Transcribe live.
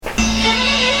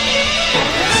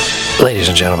Ladies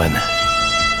and gentlemen,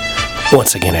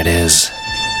 once again it is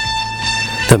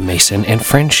the Mason and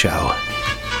Friend Show,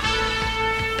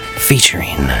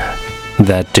 featuring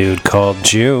that dude called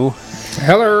Jew.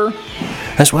 Hello.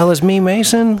 As well as me,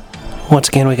 Mason. Once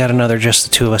again, we got another Just the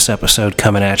Two of Us episode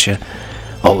coming at you.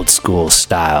 Old school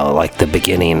style, like the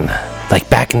beginning, like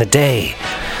back in the day,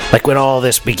 like when all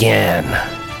this began.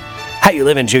 How you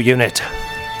living, Jew Unit?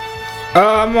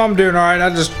 I'm doing alright. I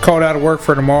just called out of work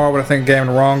for tomorrow, but I think I gave him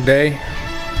the wrong day.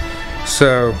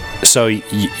 So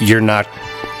you're not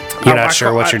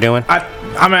sure what you're doing? I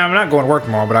mean, I'm not going to work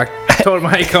tomorrow, but I told him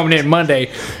I ain't coming in Monday,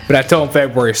 but I told him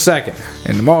February 2nd,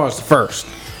 and tomorrow's the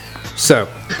 1st. So.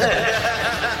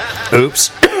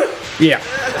 Oops. Yeah.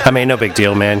 I mean, no big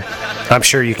deal, man. I'm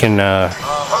sure you can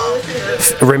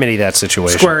remedy that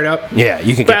situation. Square it up. Yeah,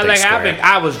 you can get things squared.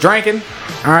 I was drinking,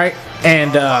 alright,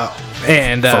 and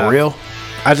for real?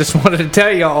 I just wanted to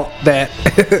tell y'all that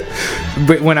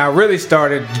when I really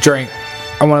started to drink,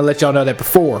 I want to let y'all know that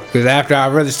before, because after I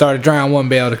really started drinking, I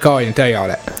wouldn't be able to call you and tell y'all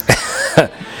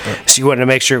that. So you wanted to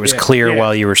make sure it was clear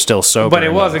while you were still sober. But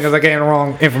it wasn't, because I gave the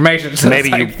wrong information. So maybe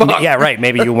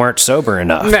maybe you weren't sober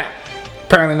enough. Nah,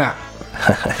 apparently not.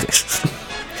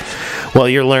 Well,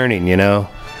 you're learning, you know?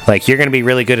 Like, you're going to be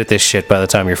really good at this shit by the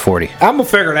time you're 40. I'm going to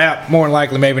figure it out, more than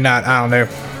likely, maybe not, I don't know.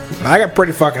 I got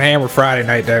pretty fucking hammered Friday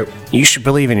night, though. You should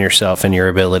believe in yourself and your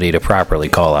ability to properly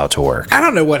call out to work. I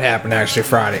don't know what happened, actually,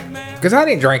 Friday, because I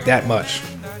didn't drink that much.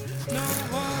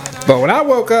 But when I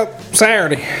woke up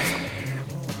Saturday...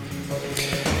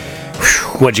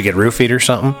 What'd you get, roofied or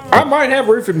something? I might have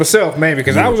roofied myself, maybe,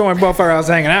 because I was the only motherfucker I was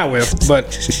hanging out with.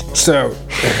 But, so...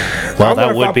 Well,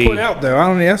 that would be... Put out, though. I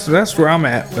don't know, that's where I'm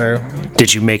at, though.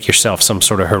 Did you make yourself some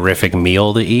sort of horrific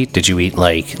meal to eat? Did you eat,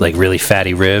 like really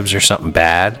fatty ribs or something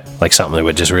bad? Like something that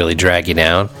would just really drag you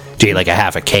down? Did you eat, like, a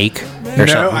half a cake or something?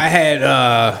 No, I had,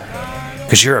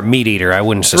 Because you're a meat eater, I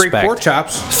wouldn't suspect. 3 pork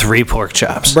chops. 3 pork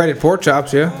chops. Breaded pork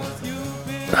chops, yeah.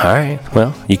 All right.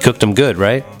 Well, you cooked them good,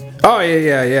 right? Oh,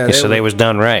 yeah. So they was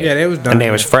done right. Yeah, they was done And they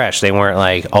was fresh. They weren't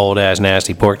like old-ass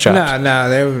nasty pork chops. Nah,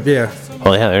 they were, yeah.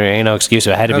 Well, yeah, there ain't no excuse.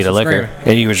 It had to be the liquor.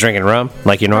 And you was drinking rum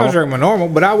like you normal? I was drinking my normal,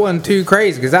 but I wasn't too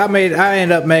crazy, because I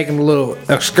ended up making a little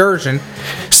excursion.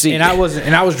 See, and I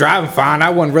was driving fine. I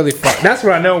wasn't really fucked. That's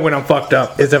what I know when I'm fucked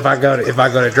up, is if I go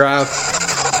to drive.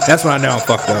 That's when I know I'm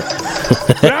fucked up.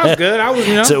 But I was good. I was,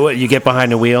 you know. So what? You get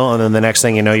behind the wheel, and then the next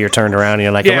thing you know, you're turned around, and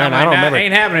you're like, yeah, man, I don't remember.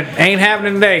 Ain't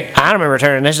happening today. I don't remember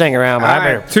turning this thing around, but I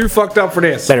better too fucked up for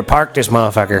this. Better park this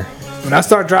motherfucker. When I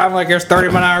start driving like there's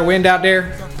 30-mile-an-hour wind out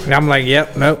there, and I'm like,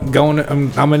 yep, nope,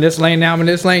 I'm in this lane now. I'm in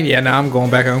this lane. Yeah, now I'm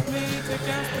going back home.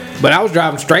 But I was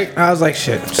driving straight. I was like,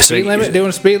 shit, doing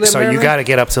a speed limit. So you got to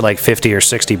get up to like 50 or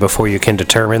 60 before you can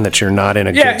determine that you're not in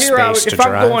a good space to drive. If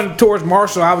I'm going towards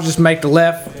Marshall, I would just make the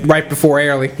left right before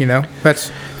Airlie. You know,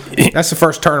 that's the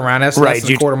first turnaround. That's right. That's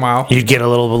a quarter mile. You'd get a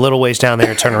little ways down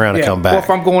there and turn around and come back. Well, if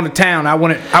I'm going to town, I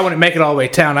wouldn't make it all the way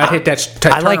to town. I'd hit that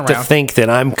turnaround. I like to think that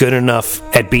I'm good enough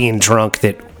at being drunk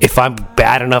that if I'm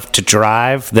bad enough to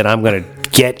drive, that I'm going to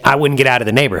I wouldn't get out of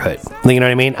the neighborhood. You know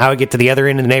what I mean? I would get to the other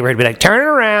end of the neighborhood and be like, turn it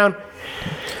around.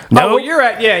 No, well, you're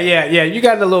at yeah. You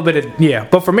got a little bit of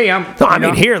but for me,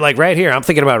 here, like right here. I'm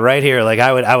thinking about right here. Like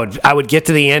I would get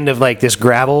to the end of like this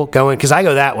gravel going, because I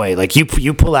go that way. Like you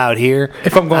pull out here.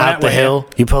 If I'm going out that way, hill,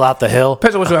 you pull out the hill.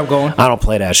 Depends on which way I'm going. I don't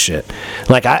play that shit.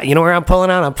 Like you know where I'm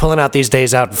pulling out? I'm pulling out these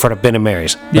days out in front of Ben and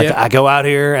Mary's. Like I go out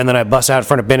here and then I bust out in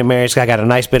front of Ben and Mary's. I got a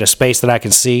nice bit of space that I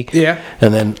can see. Yeah.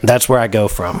 And then that's where I go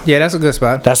from. Yeah, that's a good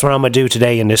spot. That's what I'm gonna do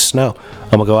today in this snow.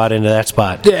 I'm gonna go out into that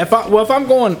spot. Yeah. If I'm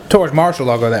going towards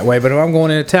Marshall, I'll go that way. But if I'm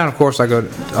going into town, of course, I go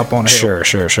up on the hill.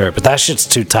 Sure. But that shit's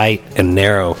too tight and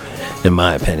narrow, in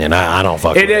my opinion. I don't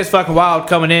fuck with it. It is fucking wild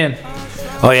coming in.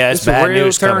 Oh, yeah, it's bad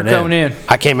news coming in. in.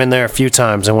 I came in there a few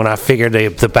times, and when I figured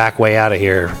the back way out of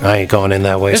here, I ain't going in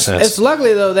that way since. It's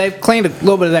luckily, though, they've cleaned a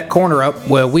little bit of that corner up.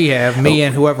 Well, we have, me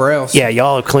and whoever else. Yeah,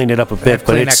 y'all have cleaned it up a bit,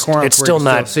 but it's still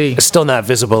not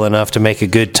visible enough to make a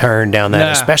good turn down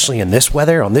that, especially in this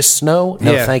weather, on this snow.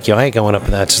 No, thank you. I ain't going up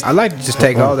in that. I'd like to just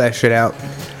take all that shit out.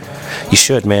 You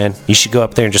should, man. You should go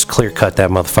up there and just clear cut that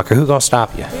motherfucker. Who gonna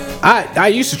stop you? I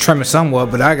used to trim it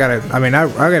somewhat, but I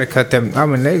gotta cut them.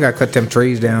 They gotta cut them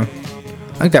trees down.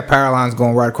 I think that power line's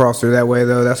going right across through that way,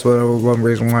 though. That's one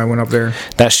reason why I went up there.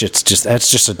 That's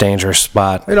just a dangerous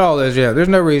spot. It all is, yeah. There's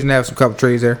no reason to have some couple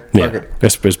trees there. Fuck it.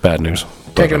 It's bad news.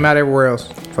 Taking them out everywhere else.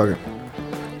 Fuck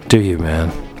it. Do you,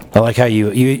 man? I like how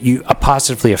you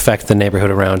positively affect the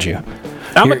neighborhood around you.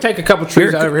 I'm gonna take a couple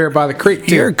trees out over here by the creek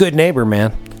too. You're a good neighbor,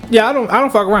 man. Yeah, I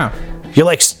don't fuck around. You're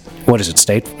like, what is it,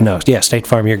 State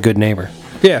Farm. You're a good neighbor.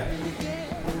 Yeah,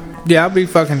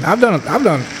 I've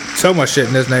done so much shit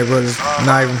in this neighborhood. It's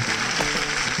not even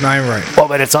Not even right. Well,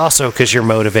 but it's also because you're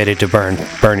motivated to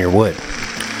burn your wood.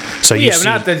 So you see,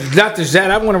 but not just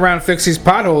that. I went around and fixed these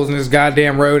potholes in this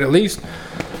goddamn road at least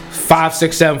 5,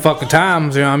 6, 7 fucking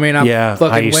times. You know what I mean? I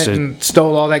fucking went and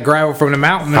stole all that gravel from the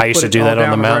mountain. I used to do that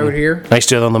on the mountain. Road here. I used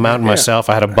to do it on the mountain myself.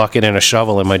 I had a bucket and a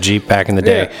shovel in my Jeep back in the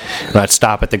day. And I'd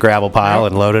stop at the gravel pile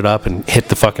and load it up and hit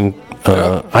the fucking...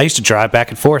 I used to drive back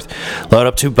and forth, load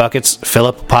up 2 buckets, fill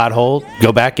up a pothole,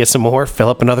 go back, get some more, fill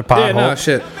up another pothole. Yeah, no,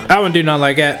 shit. I wouldn't do nothing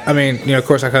like that. I mean, of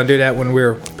course I couldn't do that when we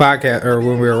were podcast or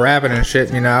when we were rapping and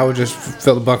shit. I would just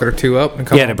fill a bucket or 2 up and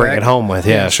come to bring back. It home with.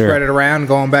 Yeah, sure. Spread it around,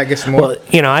 going back, get some more. Well,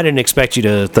 I didn't expect you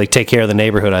to take care of the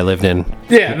neighborhood I lived in.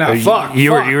 Yeah, no, fuck.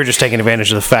 You were just taking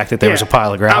advantage of the fact that there was a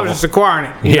pile of gravel. I was just acquiring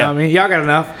it. You know what I mean? Y'all got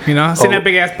enough. I seen that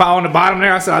big ass pile on the bottom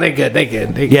there. I said, they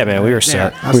good. Yeah, man, we were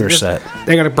set. We were set.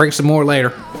 They got to bring some more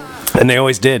later. And they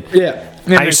always did. Yeah.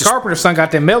 And the carpenter's son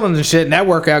got them millings and shit, and that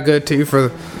worked out good too for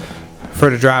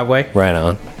the driveway. Right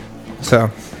on. So,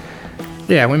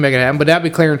 yeah, we make it happen. But that'd be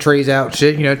clearing trees out and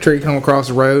shit. Tree come across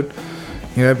the road.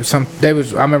 That'd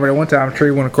be I remember that one time a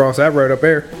tree went across that road up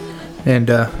there, and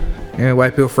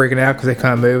white people freaking out because they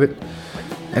couldn't move it.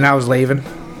 And I was leaving.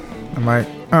 I'm like,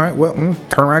 all right, well,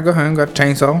 turn around, go home. Got the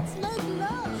chainsaw.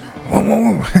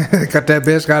 Got that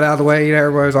bitch, got out of the way.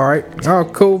 Everybody's all right. Oh,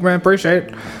 cool, man. Appreciate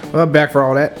it. Well, I'm back for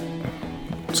all that.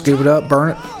 Scoop it up,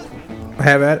 burn it,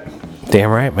 have at it.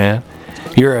 Damn right, man.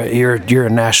 You're a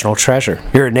national treasure.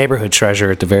 You're a neighborhood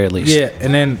treasure at the very least. Yeah,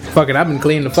 and then fucking, I've been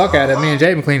cleaning the fuck out of it. Me and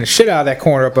Jay been cleaning the shit out of that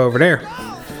corner up over there.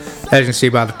 As you can see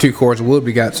by the 2 cords of wood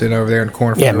we got sitting over there in the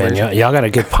corner. Yeah, man, y'all got a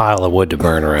good pile of wood to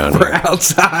burn around. For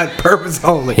outside purpose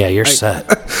only. Yeah, you're set.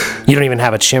 You don't even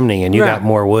have a chimney, and you got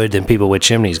more wood than people with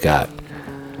chimneys got.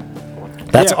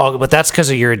 That's all, but that's because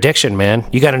of your addiction, man.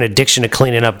 You got an addiction to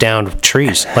cleaning up down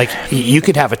trees. Like you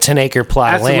could have a 10-acre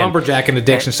plot of land. That's the lumberjacking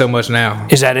addiction so much now.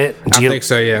 Is that it? I think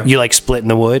so. Yeah. You like splitting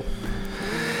the wood?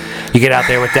 You get out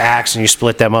there with the axe and you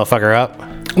split that motherfucker up.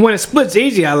 When it splits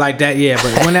easy, I like that. Yeah,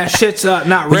 but when that shit's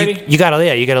not ready, you gotta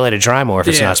let it dry more if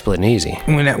it's not splitting easy.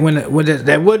 When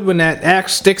that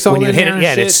axe sticks all in there,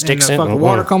 and it sticks and the fucking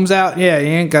water comes out. Yeah, you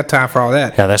ain't got time for all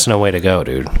that. Yeah, that's no way to go,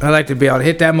 dude. I like to be able to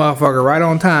hit that motherfucker right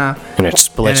on time, and it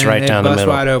splits right down the middle,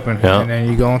 wide open, and then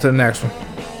you go on to the next one.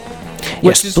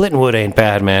 Yeah, splitting wood ain't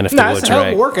bad, man. If the wood's it's a hell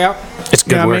of a workout. It's a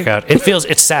good workout. It feels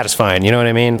satisfying. You know what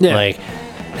I mean? Yeah. Like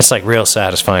it's like real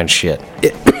satisfying shit.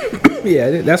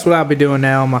 Yeah, that's what I'll be doing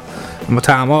now on my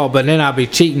time off. But then I'll be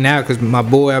cheating now because my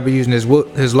boy, I'll be using his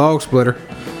log splitter.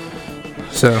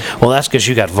 So. Well, that's because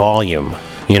you got volume.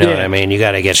 You know what I mean? You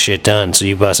got to get shit done, so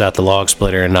you bust out the log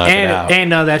splitter and knock it out.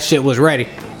 And that shit was ready.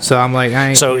 So I'm like, I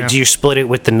ain't. So do you split it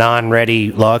with the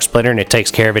non-ready log splitter and it takes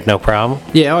care of it, no problem?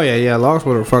 Yeah, log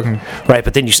splitter fucking. Right,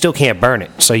 but then you still can't burn it.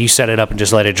 So you set it up and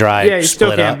just let it dry. Yeah, you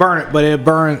still can't burn it, but it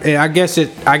burns. I guess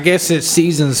it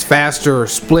seasons faster or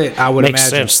split. I would imagine. Makes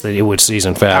sense that it would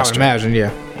season faster. I would imagine,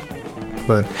 yeah.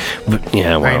 But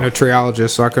yeah, well, I ain't no triologist,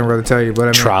 so I couldn't really tell you. But I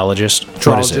mean,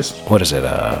 Trologist. What is it?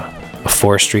 A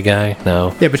forestry guy?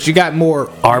 No. Yeah, but you got more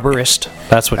arborist.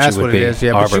 That's what you would be. It is.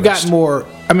 Yeah, arborist. But you got more.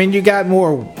 I mean, you got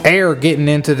more air getting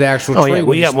into the actual tree. Oh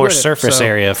yeah, you got more surface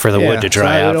area for the wood to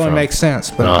dry out. It only makes sense.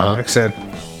 But like I said,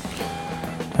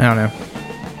 I don't know.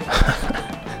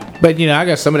 But I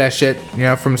got some of that shit.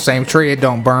 From the same tree, it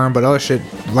don't burn, but other shit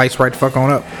lights right the fuck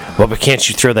on up. Well, but can't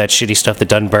you throw that shitty stuff that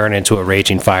doesn't burn into a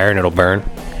raging fire and it'll burn?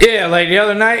 Yeah, like the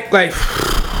other night, like.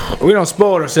 We don't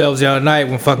spoil ourselves the other night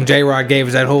when fucking J-Rod gave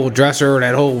us that whole dresser,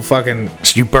 that whole fucking...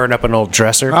 So you burned up an old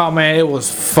dresser? Oh, man, it was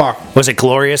fuck. Was it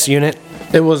glorious unit?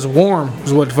 It was warm,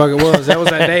 is what the fuck it was. That was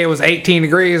that day, it was 18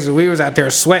 degrees, and we was out there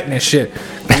sweating and shit.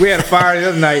 We had a fire the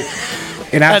other night.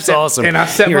 And That's awesome. And I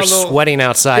set You're sweating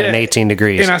outside in 18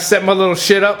 degrees. And I set my little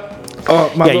shit up.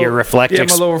 Your reflective. Yeah,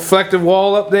 my little reflective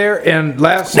wall up there. And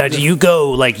now, do you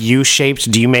go like U-shaped?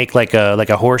 Do you make like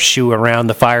a horseshoe around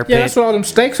the fire pit? Yeah, that's what all them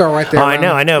stakes are right there. Oh,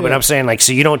 I know. But I'm saying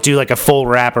so you don't do like a full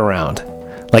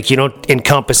wraparound. Like you don't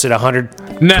encompass it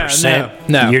 100%.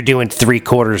 No. You're doing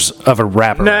 3/4 of a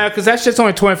wraparound. No, because that shit's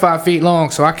only 25 feet long,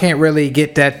 so I can't really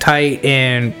get that tight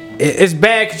and. It's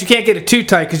bad because you can't get it too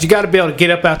tight because you got to be able to get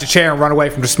up out the chair and run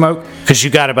away from the smoke. Because you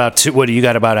got about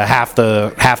half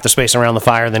the space around the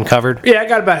fire then covered? Yeah, I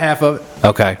got about half of it.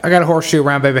 Okay. I got a horseshoe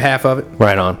around maybe half of it.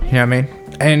 Right on. You know what I mean?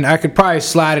 And I could probably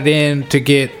slide it in to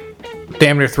get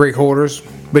damn near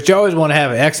 3/4. But you always want to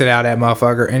have an exit out of that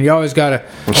motherfucker, and you always got to...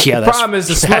 Yeah, the problem is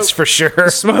the smoke... That's for sure.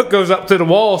 The smoke goes up to the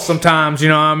wall sometimes, you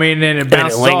know what I mean? And it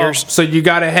bounces off. So you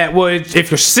got to have... Well, if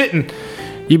you're sitting,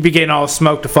 you be getting all the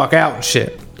smoke to fuck out and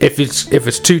shit. If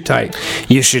it's too tight,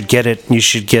 you should get it. You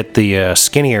should get the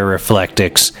skinnier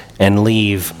Reflectix and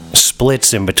leave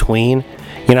splits in between.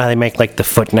 You know how they make like the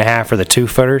 1.5 or the 2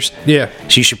 footers? Yeah.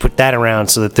 So you should put that around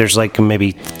so that there's like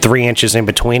maybe 3 inches in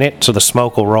between it, so the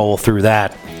smoke will roll through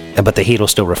that, but the heat will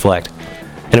still reflect.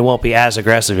 And it won't be as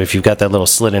aggressive if you've got that little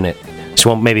slit in it. So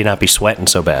you won't maybe not be sweating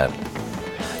so bad.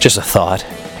 Just a thought.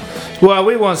 Well,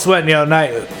 we weren't sweating the other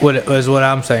night, was what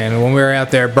I'm saying. When we were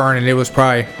out there burning, it was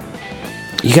probably...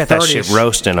 You got that 30s. shit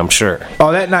roasting, I'm sure.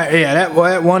 Oh, that night, yeah,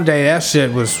 that one day, that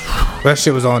shit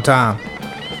was on time.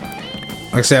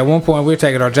 Like I said, at one point, we were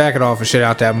taking our jacket off and shit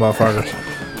out that motherfucker.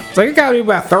 It's like, it gotta be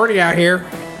about 30 out here.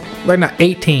 Like, not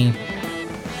 18.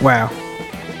 Wow.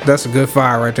 That's a good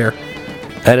fire right there.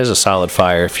 That is a solid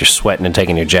fire if you're sweating and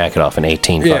taking your jacket off in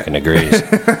 18 fucking degrees.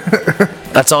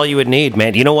 That's all you would need,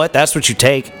 man. You know what? That's what you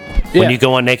take. When you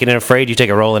go on Naked and Afraid, you take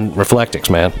a roll in Reflectix,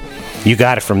 man. You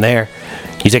got it from there.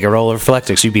 You take a roll of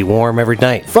Reflectix, you'd be warm every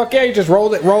night. Fuck yeah, you just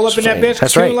roll up in that bitch.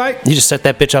 That's right. Light. You just set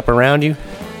that bitch up around you,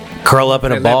 curl up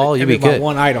in a ball, you'd be good.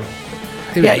 One item.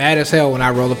 He'd be mad as hell when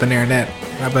I roll up in there and that.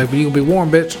 I'd be like, but you gonna be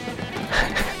warm, bitch.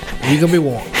 You gonna be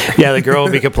warm. Yeah, the girl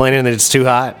will be complaining that it's too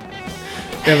hot.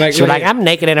 Like, she's like, I'm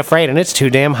naked and afraid, and it's too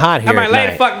damn hot here. I'm like,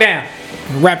 lay the fuck down.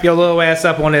 Wrap your little ass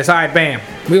up on this. All right, bam.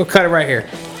 We gonna cut it right here.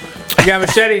 You got a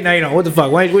machete? No, you don't. What the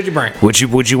fuck? What'd you bring? Would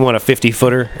you want a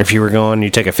 50-footer if you were going?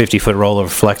 You take a 50-foot roll of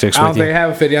Reflectix with you? I don't think I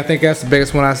have a 50. I think that's the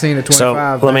biggest one I've seen at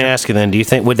 25. So let me ask you then: do you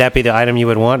think would that be the item you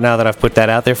would want now that I've put that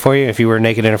out there for you? If you were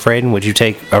naked and afraid, would you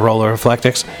take a roll of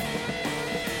Reflectix?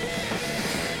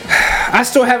 I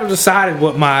still haven't decided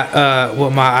what my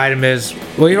item is.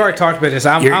 Well, you already talked about this.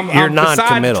 You're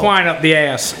non-committal. Twine up the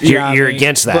ass. You're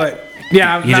against that. But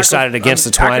yeah, you decided against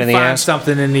the twine in the ass. I can find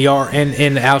something in the yard,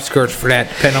 in the outskirts for that,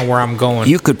 depending on where I'm going.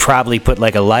 You could probably put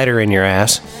like a lighter in your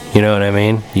ass. You know what I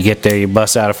mean? You get there, you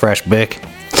bust out a fresh Bic.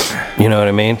 You know what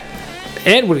I mean?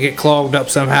 And would get clogged up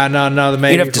somehow. No,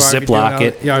 maybe you'd have to Ziploc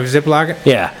it. You know, Ziploc it.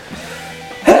 Yeah.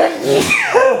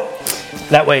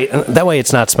 That way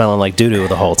it's not smelling like doo-doo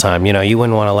the whole time. You know, you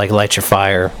wouldn't want to like light your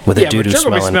fire with a doo-doo smelling. You're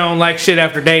smelling. Be smelling like shit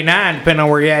after day 9, depending on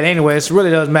where you're at. Anyways, it really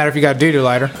doesn't matter if you got a doo-doo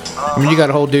lighter. I mean, you got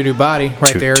a whole doo-doo body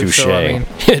right there. Touche. So, I mean,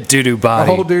 doo-doo body.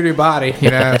 A whole doo-doo body.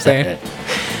 You know what I'm saying?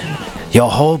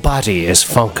 Your whole body is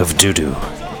funk of doo-doo.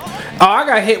 Oh, I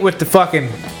got hit with the fucking.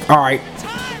 All right,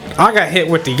 I got hit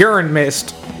with the urine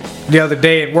mist the other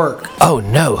day at work. Oh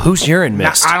no, whose urine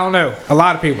mist? I don't know. A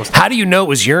lot of people's. How do you know it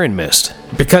was urine mist?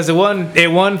 Because it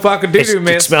wasn't fucking doo-doo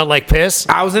mist. It smelled like piss?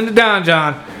 I was in the Don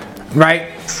John, right?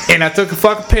 And I took a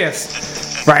fucking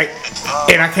piss, right?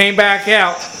 And I came back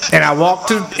out, and I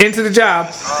walked into the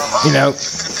job, you know,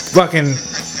 fucking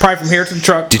probably from here to the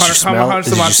truck. Did you smell of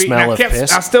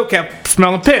piss? I still kept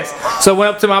smelling piss. So I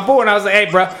went up to my boy, and I was like, hey,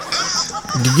 bro,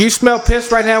 do you smell piss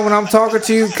right now when I'm talking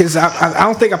to you? Because I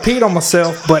don't think I peed on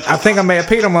myself, but I think I may have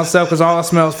peed on myself because all I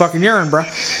smell is fucking urine, bro.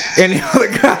 And the other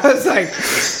guy was like,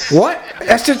 what?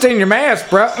 That's just in your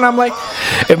mask, bro. And I'm like,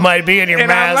 it might be in your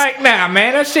mask. And I'm like, nah,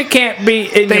 man, that shit can't be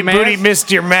in your mask. They booty missed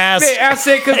your mask. I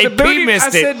said, because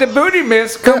the booty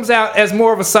mist comes out as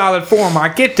more of a solid form. I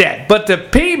get that. But the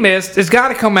pee mist has got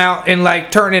to come out and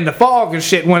like turn into fog and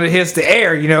shit when it hits the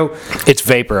air, you know. It's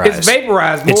vaporized. It's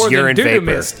vaporized more than urine doo-doo vapor.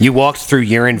 mist. You walked through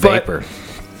urine vapor.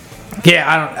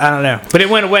 Yeah, I don't know. But it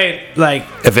went away like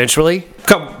eventually.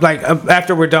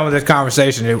 After we're done with this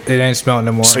conversation, it ain't smelling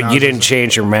no more. So you didn't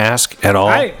change your mask at all?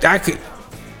 I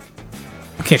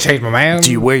can't change my mask.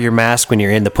 Do you wear your mask when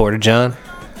you're in the Porta-John?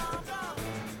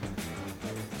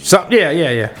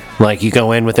 Yeah. Like you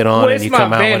go in with it on and you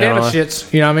come out with it on?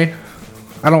 Shits, you know what I mean?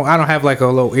 I don't have like a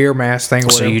little ear mask thing.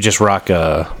 So you just rock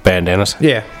bandanas?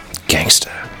 Yeah. Gangsta.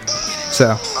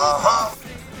 So.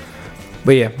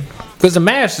 But yeah. Because the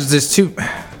mask is just too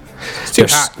hot.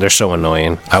 They're so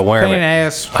annoying. I wear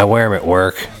them at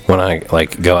work when I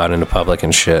like go out into public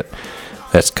and shit.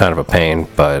 That's kind of a pain,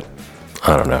 but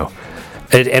I don't know.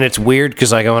 And it's weird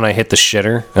because I go and I hit the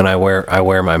shitter and I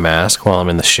wear my mask while I'm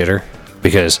in the shitter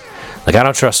because like I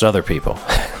don't trust other people.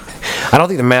 I don't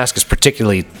think the mask is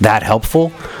particularly that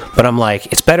helpful, but I'm like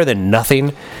it's better than nothing.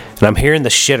 And I'm here in the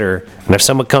shitter, and if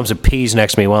someone comes and pees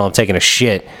next to me while I'm taking a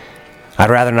shit, I'd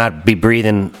rather not be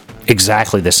breathing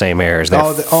exactly the same air as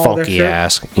their funky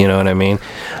ass. You know what I mean?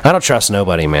 I don't trust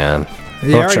nobody, man. I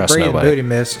don't trust nobody. Booty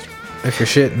mist if you're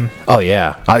shitting. Oh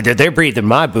yeah, they're breathing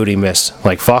my booty mist.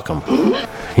 Like fuck them.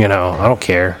 You know, I don't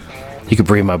care. You can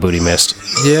breathe my booty mist.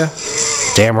 Yeah.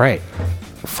 Damn right.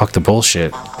 Fuck the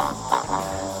bullshit.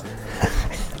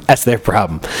 That's their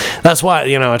problem. That's why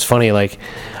it's funny. Like,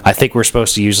 I think we're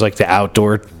supposed to use like the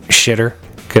outdoor shitter.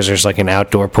 Because there's like an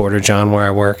outdoor Porta-John where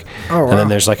I work. Oh, wow. And then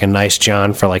there's like a nice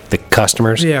John for like the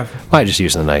customers. Yeah. I just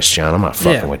use the nice John. I'm not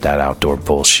fucking with that outdoor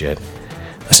bullshit.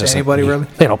 Anybody really?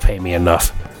 They don't pay me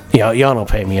enough. Y'all don't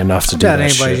pay me enough to do Not that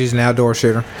anybody's shit. using an outdoor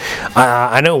shitter.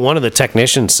 I know one of the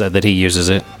technicians said that he uses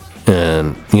it,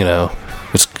 and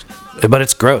but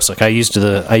it's gross. Like I used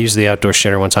the outdoor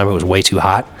shitter one time. It was way too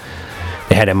hot.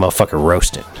 They had that motherfucker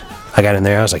roasted. I got in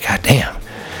there. I was like, God damn,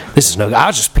 this is no good. I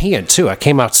was just peeing too. I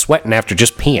came out sweating after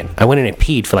just peeing. I went in and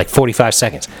peed for like 45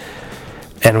 seconds.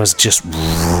 And was just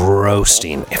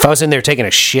roasting. If I was in there taking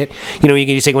a shit,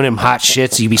 you take one of them hot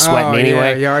shits, you'd be sweating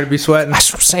anyway. Yeah, you already be sweating. I was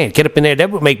saying, get up in there.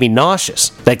 That would make me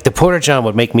nauseous. Like the Porta-John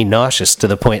would make me nauseous to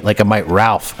the point like I might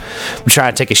Ralph. I'm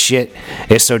trying to take a shit.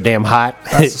 It's so damn hot.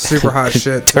 That's super hot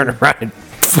shit. Turn around and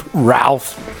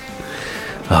Ralph.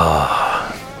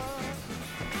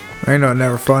 Ain't no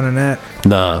never fun in that.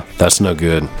 Nah, that's no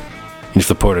good. If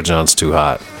the Porta-John's too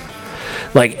hot.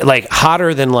 Like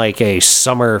hotter than like a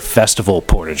summer festival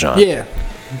Porta-John. Yeah.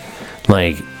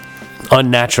 Like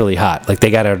unnaturally hot. Like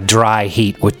they got a dry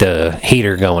heat with the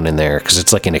heater going in there because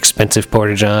it's like an expensive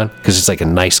Porta-John because it's like a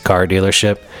nice car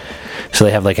dealership. So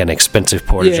they have like an expensive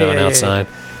Porta-John outside.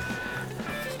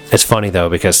 It's funny though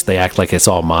because they act like it's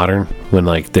all modern when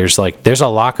there's a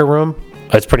locker room.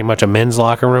 It's pretty much a men's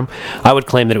locker room. I would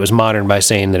claim that it was modern by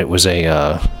saying that it was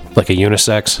a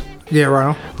unisex. Yeah, right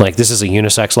on. Like, this is a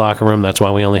unisex locker room. That's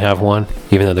why we only have one,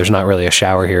 even though there's not really a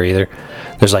shower here either.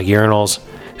 There's, like, urinals.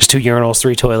 There's 2 urinals,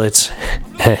 3 toilets,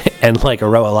 and, like, a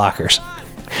row of lockers.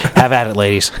 Have at it,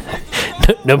 ladies.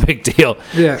 No big deal.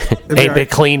 Yeah. Ain't been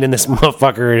cleaned in this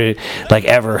motherfucker, like,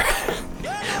 ever.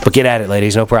 But get at it,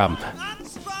 ladies. No problem.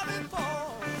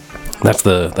 That's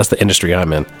the industry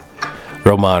I'm in.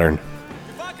 Real modern.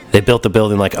 They built the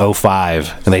building, like,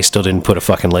 2005, and they still didn't put a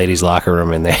fucking ladies' locker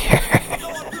room in there.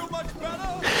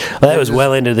 Well, that was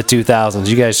well into the 2000s.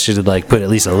 You guys should have put at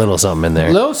least a little something in there.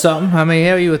 A little something. I mean,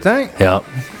 hell, you would think. Yeah.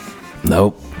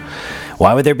 Nope.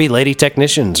 Why would there be lady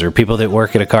technicians or people that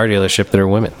work at a car dealership that are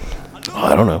women? Oh,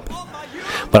 I don't know.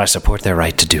 But I support their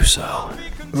right to do so.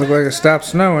 Look like it stopped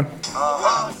snowing.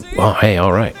 Well, hey,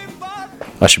 all right.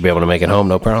 I should be able to make it home,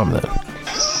 no problem then.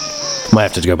 Might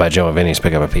have to go by Joe and Vinny's,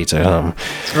 pick up a pizza.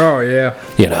 Oh yeah.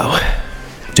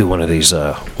 Do one of these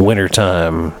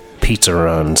wintertime pizza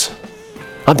runs.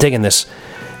 I'm digging this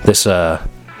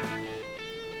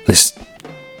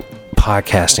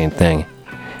podcasting thing.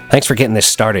 Thanks for getting this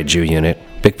started, Jew Unit.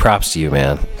 Big props to you,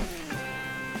 man.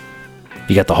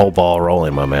 You got the whole ball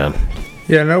rolling, my man.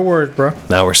 Yeah, no worries, bro.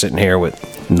 Now we're sitting here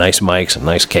with nice mics and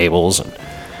nice cables and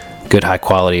good high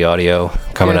quality audio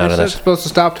coming out of this. It's supposed to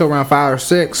stop till around 5 or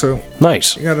 6, so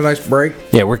nice. You got a nice break.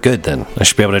 Yeah, we're good then. I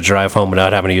should be able to drive home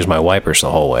without having to use my wipers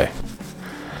the whole way.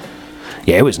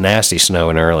 Yeah, it was nasty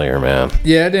snowing earlier, man.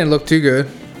 Yeah, it didn't look too good.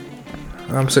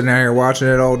 I'm sitting out here watching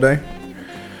it all day.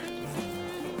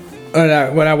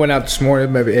 And when I went out this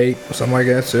morning, maybe 8 or something like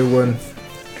that, so it wasn't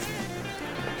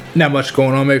not much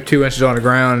going on. Maybe 2 inches on the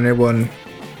ground, and it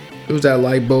was that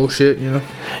light bullshit,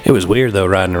 It was weird, though,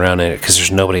 riding around in it, because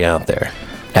there's nobody out there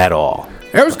at all.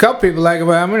 There was a couple people when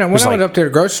I went up to the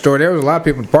grocery store, there was a lot of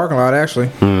people in the parking lot,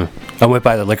 actually. I went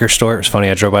by the liquor store. It was funny.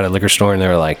 I drove by the liquor store, and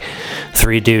there were,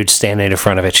 3 dudes standing in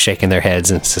front of it, shaking their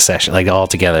heads in succession, all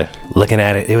together, looking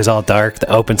at it. It was all dark. The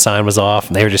open sign was off,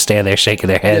 and they were just standing there shaking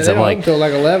their heads. Yeah, I'm like, until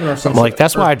 11 or something. I'm like,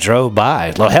 that's why I drove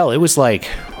by. Well, hell, it was what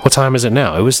time is it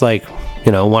now? It was 1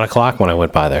 o'clock when I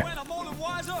went by there.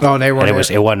 Oh, they weren't. And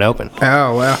it wasn't open.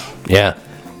 Oh, well. Yeah.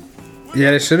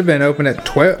 Yeah, it should have been open at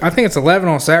 12. I think it's 11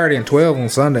 on Saturday and 12 on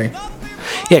Sunday.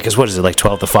 Yeah, because what is it,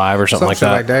 12 to 5 or something like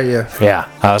that? Something like that, yeah.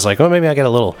 Yeah. I was like, well, maybe I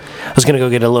was going to go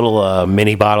get a little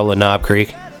mini bottle of Knob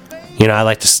Creek. I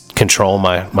like to control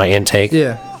my intake.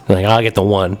 Yeah. I'll get the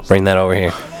 1, bring that over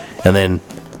here. And then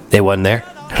they wasn't there.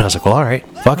 And I was like, well, all right,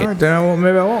 fuck it. All right, then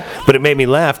maybe I won't. But it made me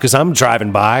laugh because I'm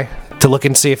driving by to look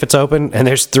and see if it's open, and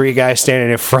there's 3 guys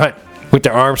standing in front with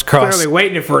their arms crossed. Clearly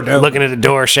waiting for it to open. Looking at the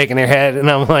door, shaking their head,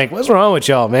 and I'm like, what's wrong with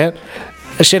y'all, man?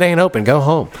 That shit ain't open. Go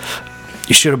home.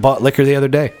 You should have bought liquor the other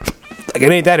day. It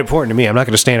ain't that important to me. I'm not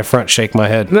going to stand in front and shake my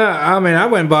head. No, I mean, I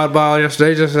went and bought a bottle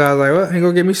yesterday just I was like, well, he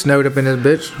gonna get me snowed up in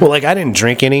this bitch. Well, I didn't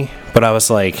drink any, but I was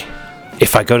like,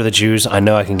 if I go to the Jews, I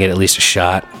know I can get at least a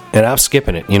shot, and I'm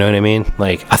skipping it, you know what I mean?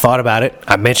 I thought about it.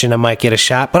 I mentioned I might get a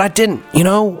shot, but I didn't,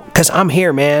 because I'm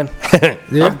here, man.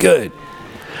 Yeah. I'm good.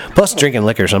 Plus, drinking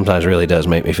liquor sometimes really does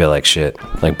make me feel like shit.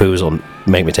 Booze will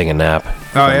make me take a nap.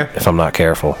 Oh, yeah? If I'm not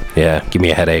careful. Yeah, give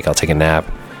me a headache, I'll take a nap.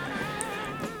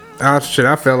 Oh, shit,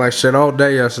 I felt like shit all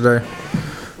day yesterday.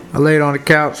 I laid on the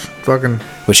couch, fucking...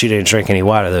 But you didn't drink any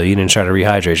water, though. You didn't try to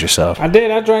rehydrate yourself. I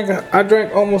did. I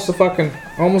drank almost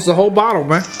the whole bottle,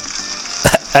 man.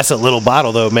 That's a little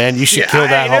bottle, though, man. You should kill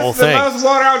that whole thing. That's the most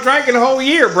water I drank in the whole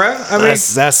year, bro. I mean,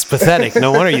 that's pathetic.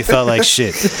 No wonder you felt like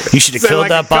shit. You should have killed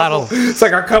that bottle. It's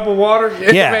like a cup of water.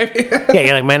 Yeah. Yeah,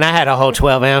 you're like, man, I had a whole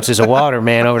 12 ounces of water,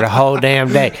 man, over the whole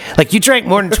damn day. Like, you drank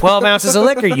more than 12 ounces of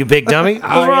liquor, you big dummy.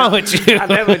 What's wrong with you? I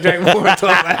definitely drank more than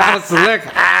 12 ounces of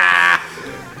liquor.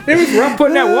 It was rough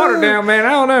putting that water down, man. I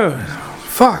don't know.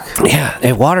 Fuck. Yeah,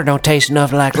 and water don't taste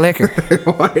enough like liquor.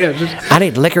 I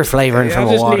need liquor flavoring from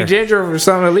the water. I just need ginger or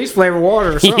something, at least flavored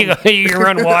water or something. You can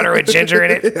run water with ginger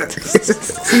in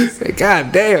it.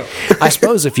 God damn. I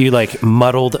suppose if you like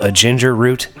muddled a ginger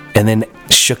root and then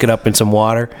shook it up in some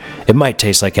water, it might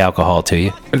taste like alcohol to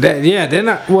you. I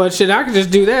could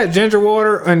just do that. Ginger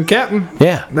water and Captain.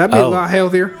 Yeah. That'd be a lot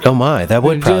healthier. Oh my, that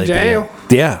would probably be. Ale.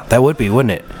 Yeah, that would be,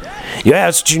 wouldn't it? Yeah,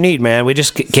 that's what you need, man. We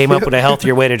just came up with a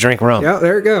healthier way to drink rum. Yeah,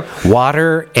 there you go.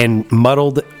 Water and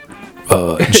muddled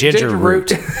ginger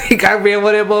root. You gotta be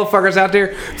one of them motherfuckers out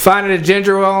there finding a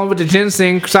ginger along with the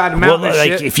ginseng side of the mountain. Well,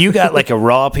 like shit. if you got like a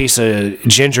raw piece of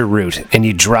ginger root and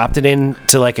you dropped it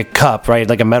into like a cup, right,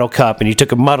 like a metal cup, and you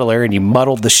took a muddler and you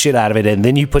muddled the shit out of it, and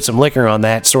then you put some liquor on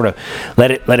that, sort of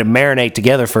let it marinate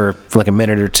together for like a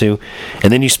minute or two,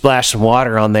 and then you splash some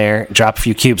water on there, drop a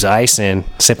few cubes of ice in,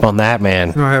 sip on that, man.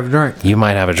 You might have a drink. You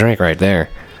might have a drink right there.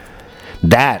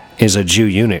 That is a Jew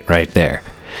unit right there.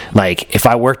 Like, if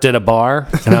I worked at a bar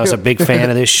and I was a big fan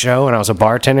of this show and I was a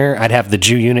bartender, I'd have the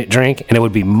Jew unit drink, and it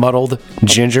would be muddled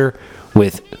ginger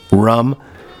with rum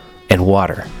and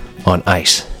water on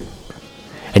ice.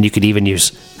 And you could even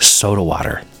use soda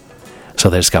water so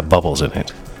that it's got bubbles in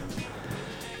it.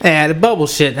 Yeah, the bubble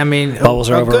shit. I mean, bubbles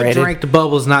are overrated. A good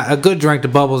drink. The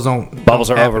bubbles don't.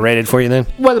 Bubbles are overrated for you then?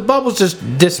 Well, the bubbles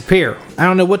just disappear. I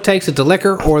don't know what takes it, the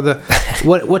liquor or the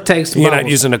what takes. You're not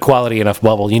using a quality enough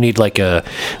bubble. You need like a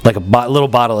little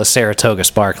bottle of Saratoga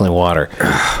sparkling water.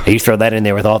 You throw that in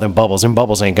there with all them bubbles, and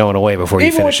bubbles ain't going away before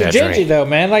you finish that drink. Even with the ginger though,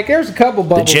 man, like there's a couple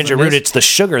bubbles. The ginger root, it's the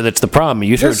sugar that's the problem.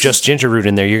 You throw just ginger root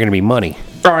in there, you're gonna be money.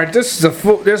 All right, this is a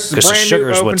brand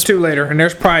new open 2 liter, and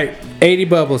there's probably 80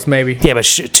 bubbles maybe. Yeah, but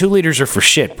 2 liters are for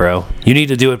shit, bro. You need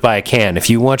to do it by a can. If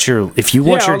you want your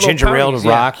ginger ale to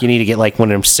rock, you need to get like one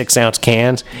of them 6-ounce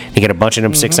cans. You get a bunch of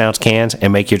them 6-ounce cans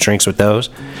and make your drinks with those,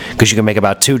 because you can make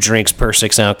about 2 drinks per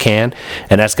 6-ounce can,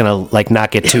 and that's gonna like not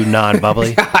get too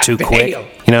non-bubbly too quick. Damn.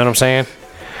 You know what I'm saying?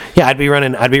 Yeah, I'd be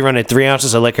running 3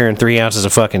 ounces of liquor and 3 ounces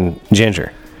of fucking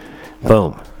ginger.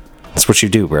 Boom. That's what you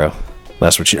do, bro.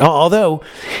 That's what you. Although,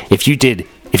 if you did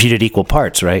equal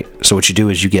parts, right? So what you do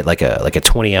is you get like a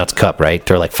 20-ounce cup, right?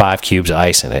 There are like 5 cubes of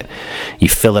ice in it. You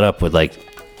fill it up with like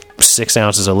 6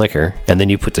 ounces of liquor, and then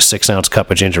you put the 6-ounce cup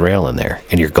of ginger ale in there,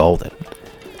 and you're golden.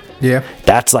 Yeah.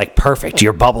 That's like perfect.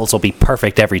 Your bubbles will be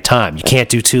perfect every time. You can't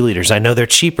do 2 liters. I know they're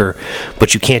cheaper,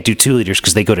 but you can't do 2 liters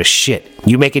because they go to shit.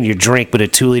 You making your drink with a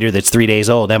 2 liter that's 3 days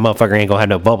old, that motherfucker ain't gonna have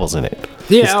no bubbles in it.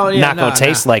 Yeah, it's not gonna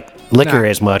taste like liquor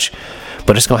as much,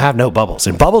 but it's gonna have no bubbles.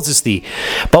 And bubbles is the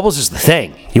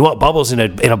thing. You want bubbles in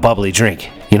a bubbly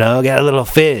drink. You know, get a little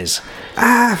fizz.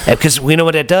 Because we know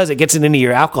what it does. It gets it into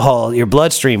your alcohol, your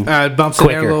bloodstream it bumps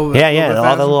quicker. In there a little bit, yeah.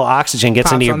 All the little oxygen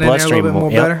gets into your bloodstream. A little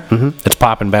bit more better. Mm-hmm. It's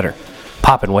popping better.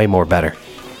 Popping way more better.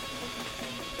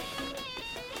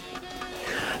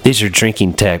 These are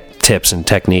drinking tips and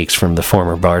techniques from the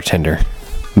former bartender,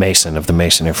 Mason of the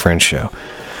Mason and Friends show.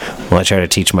 Well, I try to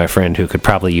teach my friend who could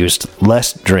probably use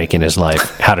less drink in his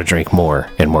life how to drink more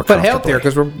and more comfortably. But healthier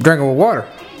because we're drinking with water.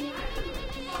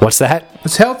 What's that?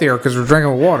 It's healthier because we're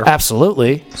drinking with water.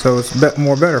 Absolutely. So it's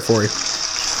more better for you.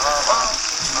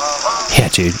 Yeah,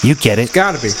 dude, you get it. It's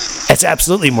gotta be. It's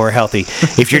absolutely more healthy.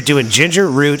 If you're doing ginger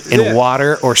root in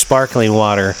water or sparkling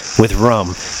water with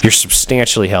rum, you're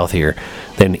substantially healthier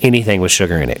than anything with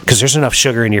sugar in it. Because there's enough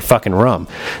sugar in your fucking rum.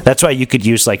 That's why you could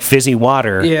use like fizzy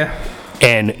water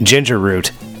and ginger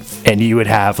root, and you would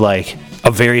have like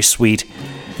a very sweet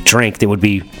drink that would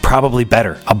be probably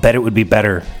better. I'll bet it would be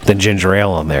better than ginger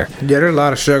ale on there. Yeah, there's a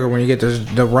lot of sugar when you get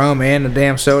the rum and the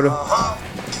damn soda.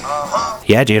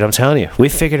 Yeah, dude, I'm telling you, we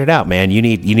figured it out, man. You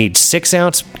need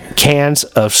 6-ounce cans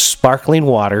of sparkling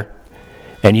water,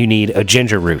 and you need a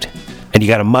ginger root, and you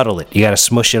got to muddle it. You got to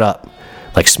smush it up,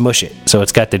 like smush it, so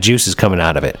it's got the juices coming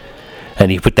out of it.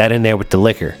 And you put that in there with the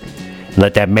liquor, and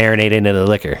let that marinate into the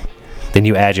liquor. Then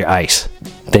you add your ice.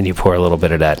 Then you pour a little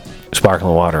bit of that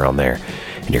sparkling water on there,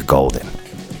 and you're golden.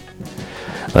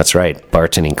 That's right,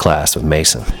 bartending class with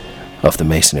Mason of the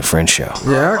Mason and Friends show.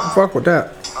 Yeah, I can fuck with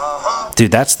that. Dude,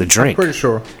 that's the drink. I'm pretty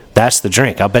sure. That's the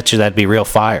drink. I'll bet you that'd be real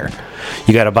fire.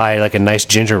 You got to buy like a nice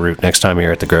ginger root next time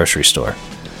you're at the grocery store.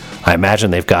 I imagine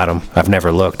they've got them. I've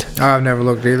never looked. I've never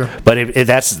looked either. But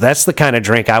that's the kind of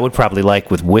drink I would probably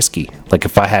like with whiskey. Like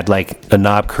if I had like a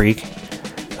Knob Creek,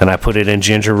 and I put it in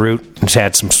ginger root and just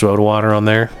add some soda water on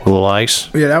there, a little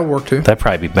ice. Yeah, that would work too. That'd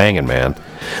probably be banging, man.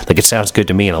 Like, it sounds good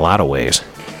to me in a lot of ways.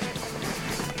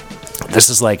 This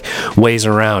is like ways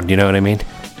around, you know what I mean?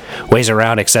 Ways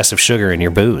around excessive sugar in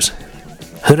your booze.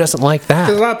 Who doesn't like that?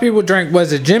 Because a lot of people drink,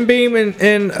 was it Jim Beam and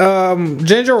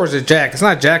ginger, or is it Jack? It's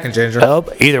not Jack and ginger. Oh,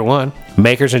 either one.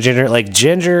 Makers and ginger. Like,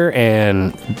 ginger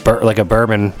and like a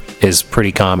bourbon is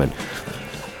pretty common.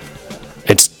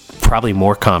 It's probably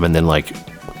more common than like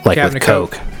Captain with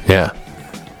Coke. Yeah.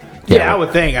 Yeah, I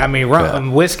would think. I mean,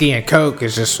 whiskey and Coke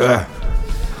is just...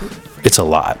 it's a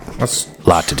lot. That's a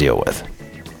lot to deal with.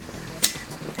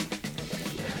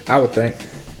 I would think.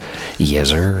 Yes,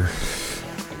 sir.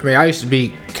 I mean, I used to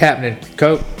be Captain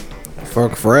Coke for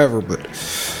forever, but...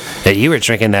 Hey, you were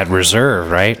drinking that Reserve,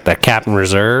 right? That Captain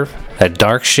Reserve? That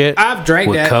dark shit? I've drank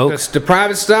with that. Coke? The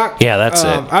private stock? Yeah, that's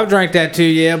it. I've drank that too,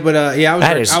 yeah, but yeah,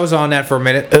 I was on that for a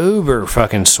minute. Uber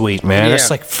fucking sweet, man. Yeah.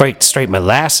 That's like straight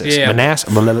molasses. Yeah.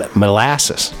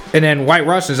 Molasses. And then White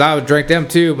Russians, I would drink them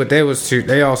too, but they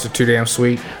also too damn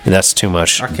sweet. That's too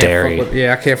much dairy.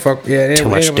 I can't fuck. Yeah, too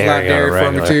much it was a lot of dairy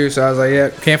for me too. So I was like, yeah,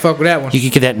 can't fuck with that one. You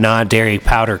could get that non-dairy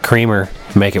powder creamer,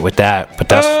 make it with that, but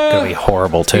that's gonna be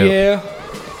horrible too.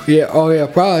 Yeah. Oh yeah,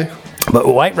 probably. But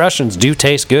White Russians do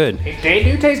taste good. They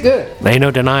do taste good. Ain't no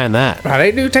denying that.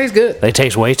 They do taste good. They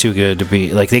taste way too good to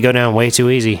be like, they go down way too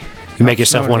easy. You make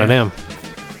yourself one of them.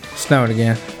 Snowing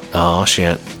again. Oh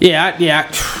shit. Yeah.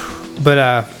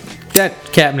 But that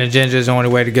Captain and Ginger is the only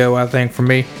way to go, I think, for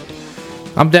me.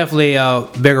 I'm definitely a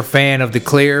bigger fan of the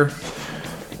clear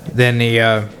than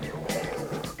the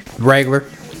regular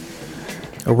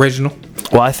original.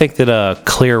 Well, I think that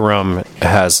clear rum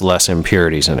has less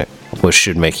impurities in it, which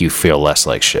should make you feel less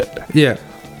like shit. Yeah.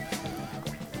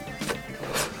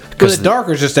 Because the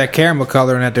darker is just that caramel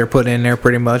coloring that they're putting in there,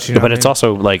 pretty much. You know, but it's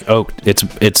also like oak.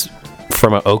 It's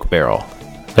from an oak barrel.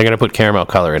 They're gonna put caramel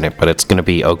color in it, but it's gonna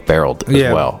be oak barreled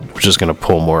as well, which is gonna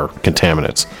pull more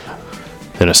contaminants,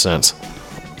 in a sense.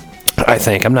 I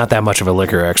think I'm not that much of a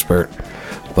liquor expert,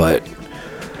 but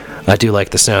I do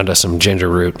like the sound of some ginger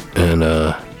root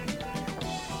and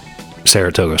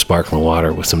Saratoga sparkling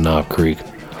water with some Knob Creek.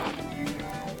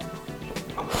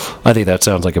 I think that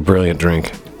sounds like a brilliant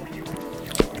drink.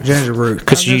 Ginger root.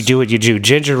 Because you do what you do.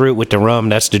 Ginger root with the rum,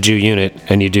 that's the Jew unit,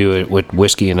 and you do it with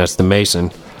whiskey, and that's the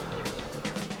Mason.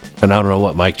 And I don't know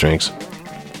what Mike drinks.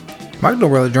 Mike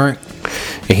don't really drink.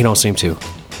 Yeah, he don't seem to.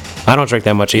 I don't drink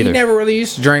that much either. He never really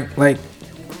used to drink, like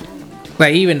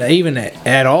even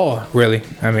at all, really.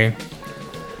 I mean,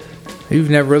 he was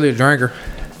never really a drinker.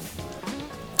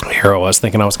 Here I was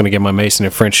thinking I was going to get my Mason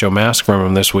and French show mask from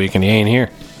him this week, and he ain't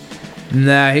here.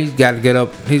 Nah, he's got to get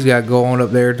up. He's got to go on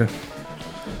up there to.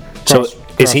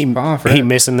 Is he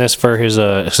missing this for his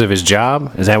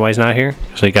job? Is that why he's not here?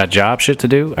 So he got job shit to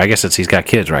do? I guess he's got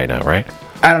kids right now, right?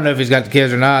 I don't know if he's got the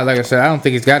kids or not. Like I said, I don't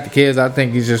think he's got the kids. I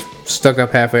think he's just stuck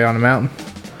up halfway on the mountain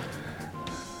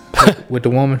with the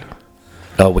woman.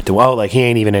 Like he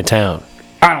ain't even in town.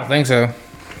 I don't think so.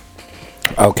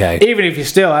 Okay. Even if he's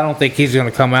still, I don't think he's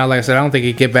gonna come out. Like I said, I don't think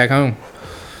he'd get back home.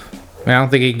 I mean, I don't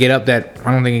think he'd get up that.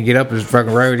 I don't think he'd get up his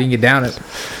fucking road. He can get down it,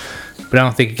 but I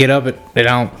don't think he'd get up it. I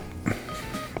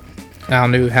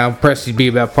don't know how impressed he'd be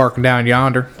about parking down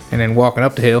yonder and then walking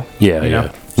up the hill. Yeah, you know?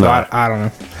 yeah. So I don't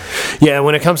know. Yeah,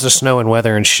 when it comes to snow and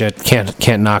weather and shit,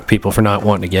 can't knock people for not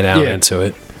wanting to get out into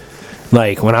it.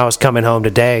 Like when I was coming home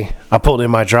today, I pulled in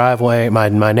my driveway,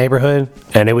 my neighborhood,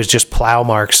 and it was just plow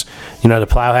marks. You know, the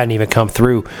plow hadn't even come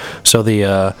through, so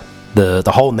the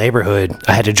whole neighborhood,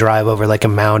 I had to drive over like a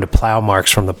mound of plow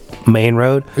marks from the main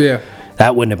road. Yeah.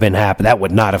 That wouldn't have been happen. That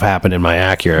would not have happened in my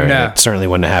Acura. No. And it certainly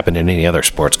wouldn't have happened in any other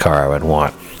sports car I would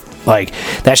want. Like,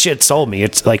 that shit sold me.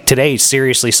 It's like today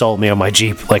seriously sold me on my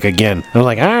Jeep. Like, again, I was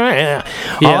like, all right,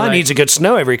 all I need is a good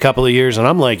snow every couple of years, and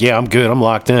I'm like, yeah, I'm good. I'm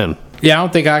locked in. Yeah, I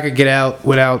don't think I could get out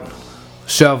without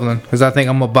shoveling, because I think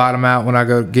I'm gonna bottom out when I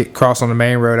go cross on the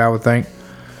main road. I would think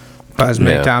as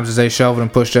many times as they shovel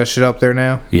and push that shit up there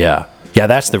now. Yeah. Yeah,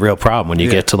 that's the real problem when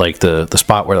you get to like the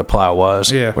spot where the plow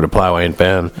was, where the plow ain't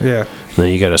been. Yeah.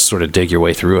 Then you got to sort of dig your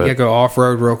way through it. You got to go off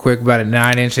road real quick, about a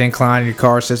 9-inch incline. Your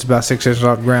car sits about 6 inches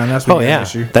off the ground. That's what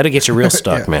issue. That'll get you real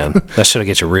stuck, man. That shit'll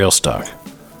get you real stuck.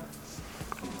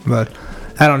 But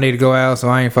I don't need to go out, so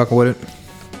I ain't fucking with it.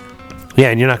 Yeah,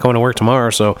 and you're not going to work tomorrow,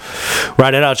 so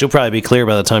ride it out. You'll probably be clear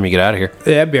by the time you get out of here.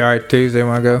 Yeah, it'd be all right Tuesday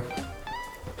when I go.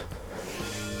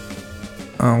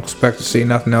 I don't expect to see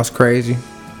nothing else crazy.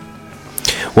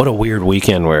 What a weird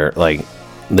weekend where like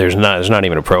there's not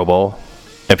even a Pro Bowl,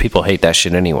 and people hate that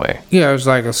shit anyway. Yeah, it was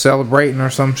like a celebrating or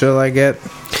some shit like that.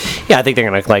 Yeah, I think they're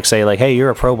gonna like say like, hey, you're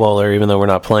a Pro Bowler even though we're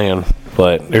not playing.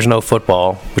 but there's no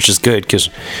football, which is good because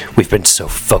we've been so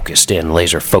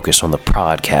laser focused on the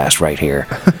podcast right here.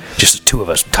 Just the two of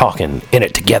us talking in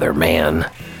it together, man.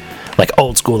 Like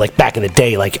old school, like back in the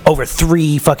day, like over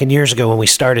 3 fucking years ago when we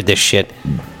started this shit.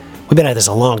 We've been at this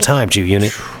a long time,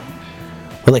 G-Unit.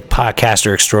 We're like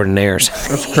podcaster extraordinaires.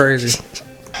 That's crazy.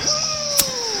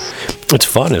 It's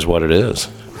fun is what it is.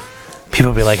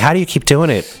 People be like, how do you keep doing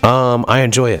it? I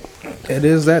enjoy it. It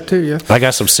is that too, yeah. I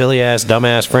got some silly ass,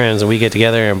 dumbass friends, and we get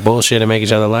together and bullshit and make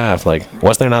each other laugh. Like,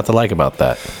 what's there not to like about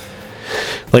that?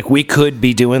 Like, we could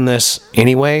be doing this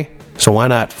anyway, so why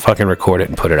not fucking record it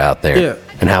and put it out there? Yeah.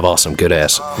 And have all some good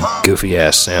ass, goofy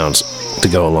ass sounds to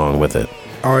go along with it.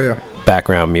 Oh, yeah.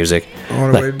 Background music.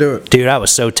 Only way to do it. Dude, I was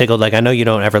so tickled. Like, I know you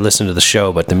don't ever listen to the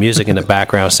show, but the music in the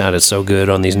background sounded so good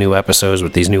on these new episodes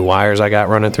with these new wires I got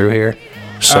running through here.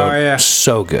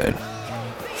 So good.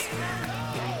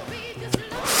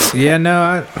 Yeah,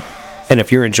 no, And if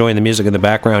you're enjoying the music in the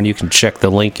background, you can check the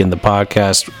link in the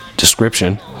podcast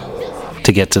description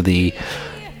to get to the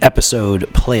episode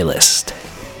playlist.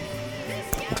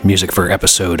 Music for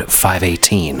episode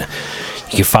 518. You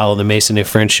can follow the Mason and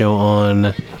Friends Show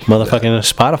on motherfucking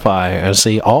Spotify and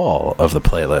see all of the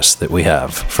playlists that we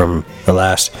have from the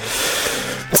last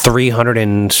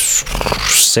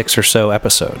 306 or so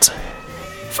episodes.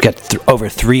 We've got over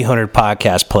 300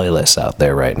 podcast playlists out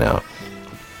there right now.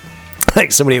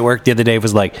 Like somebody at work the other day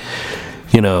was like,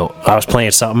 you know, I was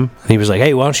playing something, and he was like,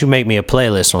 hey, why don't you make me a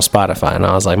playlist on Spotify? And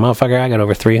I was like, motherfucker, I got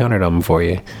over 300 of them for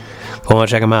you. Go on,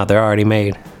 check them out. They're already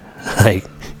made. Like,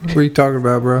 what are you talking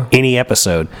about, bro? Any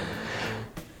episode,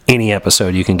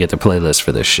 you can get the playlist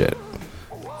for this shit.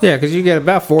 Yeah, because you get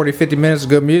about 40, 50 minutes of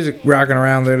good music rocking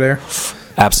around there.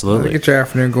 Absolutely. Get your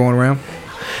afternoon going around.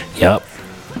 Yep.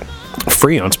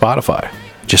 Free on Spotify,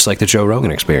 just like the Joe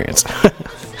Rogan Experience.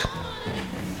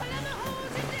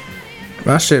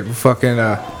 My shit will fucking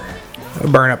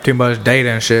burn up too much data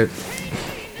and shit.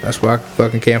 That's why I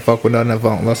fucking can't fuck with nothing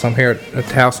unless I'm here at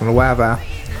the house on the Wi-Fi.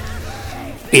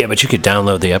 Yeah, but you could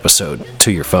download the episode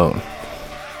to your phone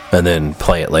and then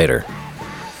play it later,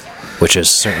 which is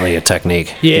certainly a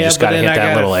technique. Yeah, you just got to hit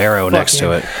that little arrow next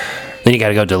to it. Then you got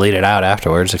to go delete it out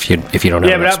afterwards if you don't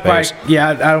have enough space. I probably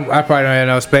don't have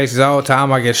enough spaces. All the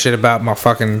time I get shit about my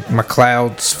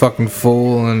cloud's fucking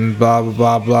full and blah blah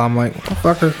blah blah. I'm like,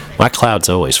 fucker. My cloud's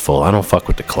always full. I don't fuck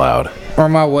with the cloud. Or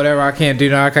my whatever. I can't do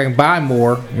now. I can buy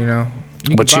more. You know.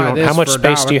 But you don't. How much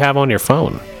space do you have on your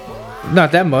phone?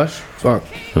 Not that much. Fuck.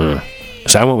 So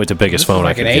I went with the biggest phone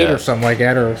I could get. Like an 8 or something like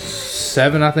that, or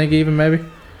 7, I think even maybe.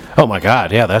 Oh my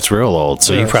god, yeah, that's real old.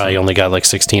 So you probably only got like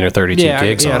 16 or 32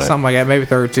 gigs on it. Yeah, something like that, maybe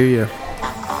 32, yeah.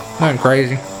 Nothing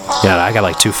crazy. Yeah, I got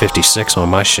like 256 on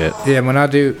my shit. Yeah, when I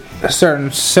do so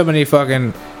many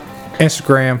fucking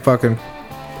Instagram fucking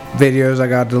videos I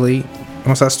gotta delete.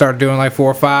 Once I start doing like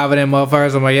 4 or 5 of them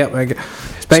motherfuckers, I'm like, yep,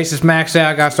 space is maxed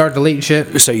out, I gotta start deleting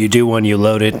shit. So you do one, you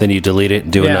load it, then you delete it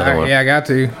and do another one. Yeah, I got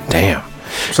to. Damn.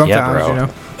 Sometimes, yeah, bro. you know.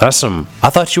 That's some. I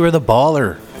thought you were the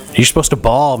baller. You're supposed to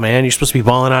ball, man. You're supposed to be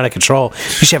balling out of control.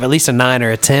 You should have at least a 9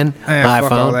 or a 10 iPhone.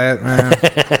 Fuck all that, man.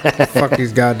 Fuck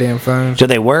these goddamn phones. Do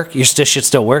they work? Your shit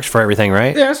still works for everything,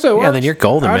 right? Yeah, it still works. Yeah, then you're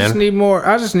golden, man. I just need more.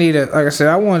 I just need it. Like I said,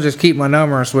 I want to just keep my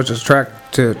number and switch it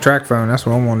to track phone. That's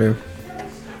what I want to do.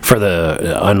 For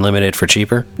the unlimited for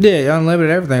cheaper? Yeah,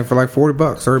 unlimited everything for like $40,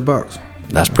 $30.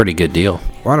 That's a pretty good deal.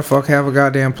 Why the fuck have a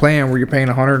goddamn plan where you're paying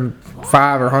 $105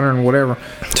 or $100 and whatever?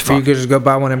 If you could just go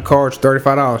buy one of them cards,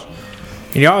 $35.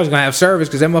 And you're always gonna have service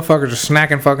because them motherfuckers are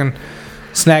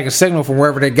snagging signal from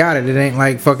wherever they got it. It ain't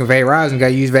like fucking Verizon got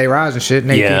to use Verizon shit,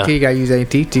 and AT&T got to use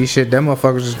AT&T shit. Them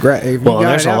motherfuckers just grab. Well,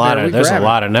 there's a lot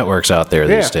of networks out there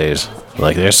these days.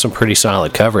 Like there's some pretty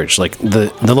solid coverage. Like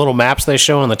the little maps they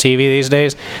show on the TV these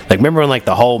days. Like remember when like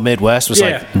the whole Midwest was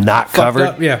like not covered?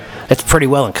 Up, yeah, it's pretty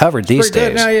well uncovered these days.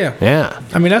 Good now, yeah.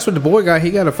 I mean that's what the boy got.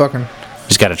 He got a fucking.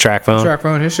 He's got a track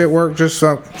phone. His shit worked just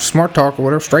smart talk or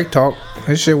whatever, straight talk.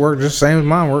 His shit worked just the same as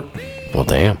mine worked. Well,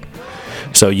 damn.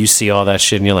 So you see all that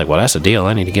shit and you're like, well, that's a deal.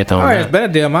 I need to get on that. It's been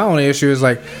a deal. My only issue is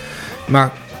like my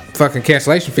fucking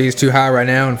cancellation fee is too high right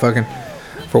now, and fucking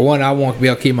for one, I won't be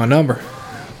able to keep my number.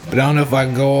 But I don't know if I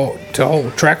can go to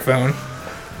old track phone.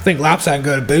 I think Lopside can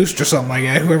go to Boost or something like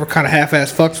that. Whoever kind of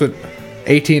half-ass fucks with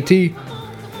AT&T,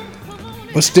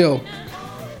 but still.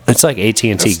 It's like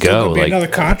AT&T Go, like another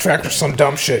contract or some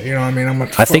dumb shit. You know what I mean?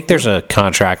 I think there's a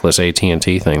contractless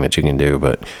AT&T thing that you can do,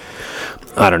 but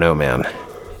I don't know, man.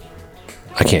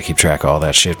 I can't keep track of all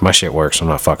that shit. My shit works. I'm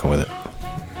not fucking with it.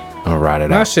 I'll ride it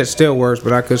out. My shit still works,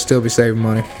 but I could still be saving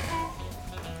money.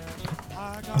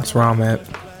 That's where I'm at.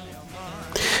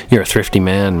 You're a thrifty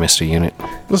man, Mr. Unit.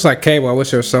 Looks like cable. I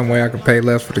wish there was some way I could pay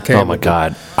less for the cable. Oh my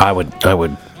god, I would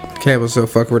Cable's so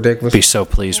fucking ridiculous. Be so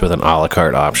pleased with an a la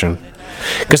carte option.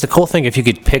 Because the cool thing, if you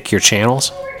could pick your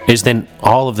channels, is then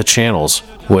all of the channels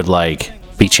would like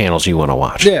be channels you want to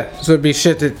watch. Yeah, so it'd be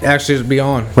shit that actually would be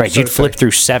on. Right, you'd flip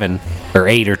through 7 or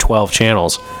 8 or 12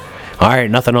 channels. All right,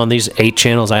 nothing on these 8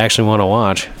 channels I actually want to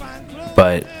watch.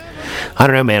 But I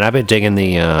don't know, man. I've been digging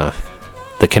the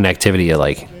connectivity of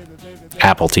like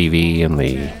Apple TV and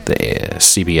the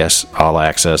CBS All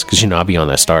Access, because I'll be on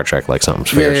that Star Trek like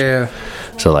something's fierce. Yeah.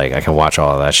 So like I can watch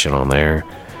all of that shit on there,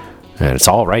 and it's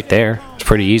all right there. It's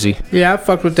pretty easy. Yeah, I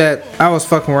fucked with that. I was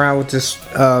fucking around with this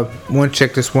one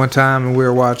chick this one time, and we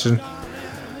were watching.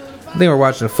 I think we were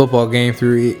watching a football game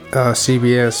through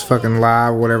CBS fucking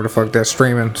live, or whatever the fuck that's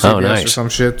streaming CBS nice. or some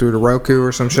shit through the Roku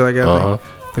or some shit like that.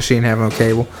 Because she didn't have no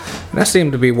cable, and that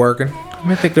seemed to be working. I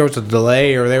mean, I think there was a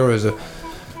delay or there was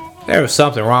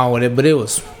something wrong with it, but it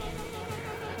was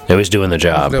doing the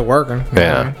job. still working.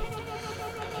 Yeah.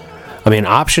 I mean,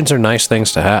 options are nice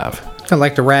things to have. Kind of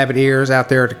like the rabbit ears out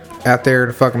there at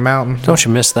the fucking mountain. Don't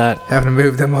you miss that? Having to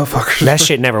move them motherfuckers. That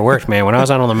shit never worked, man. When I was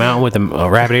out on the mountain with the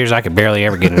rabbit ears, I could barely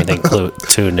ever get anything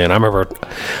tuned in. I remember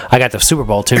I got the Super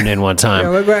Bowl tuned in one time.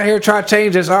 Yeah, look right here, try to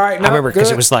change this. All right, no, I remember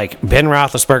because it was like Ben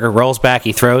Roethlisberger rolls back,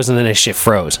 he throws, and then his shit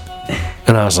froze.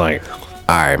 And I was like,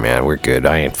 all right, man, we're good.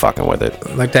 I ain't fucking with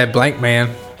it. like that blank man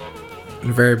in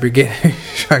the very beginning,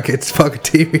 trying to get his fucking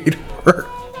TV to work.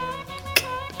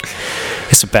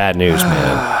 It's bad news,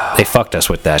 man. They fucked us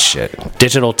with that shit.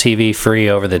 Digital TV free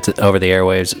over the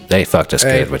airwaves. They fucked us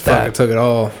good with that. Took it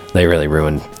all. They really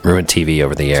ruined TV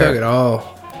over the air. Took it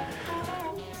all.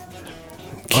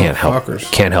 Can't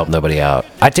help nobody out.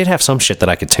 I did have some shit that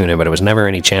I could tune in, but it was never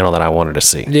any channel that I wanted to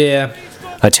see. Yeah.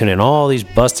 I tune in all these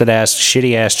busted ass,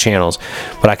 shitty ass channels,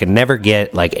 but I could never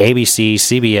get like ABC,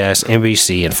 CBS,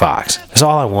 NBC, and Fox. That's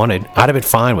all I wanted. I'd have been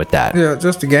fine with that. Yeah,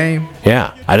 just a game.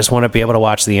 Yeah, I just want to be able to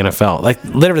watch the NFL. Like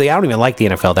literally, I don't even like the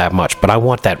NFL that much, but I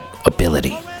want that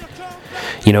ability.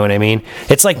 You know what I mean?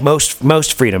 It's like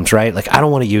most freedoms, right? Like I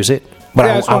don't want to use it, but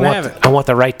Yeah, I want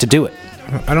the right to do it.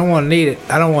 I don't want to need it.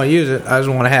 I don't want to use it. I just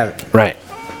want to have it. Right.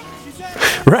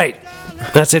 Right.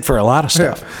 That's it for a lot of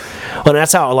stuff. Yeah. Well,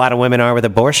 that's how a lot of women are with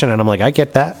abortion, and I'm like, I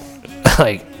get that.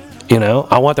 Like,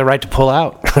 I want the right to pull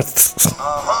out.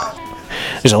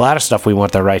 There's a lot of stuff we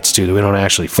want the rights to that we don't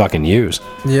actually fucking use.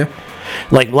 Yeah.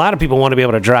 Like, a lot of people want to be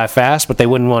able to drive fast, but they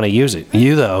wouldn't want to use it.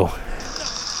 You, though,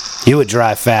 you would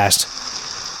drive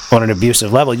fast on an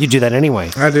abusive level. You do that anyway.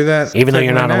 I do that. Even though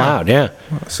you're not allowed, yeah.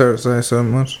 So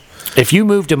much. If you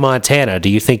moved to Montana, do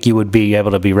you think you would be able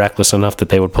to be reckless enough that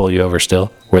they would pull you over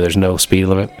still, where there's no speed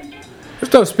limit?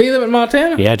 There's no speed limit in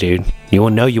Montana? Yeah, dude. You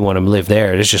want to live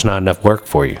there. There's just not enough work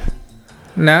for you.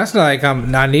 No, it's not like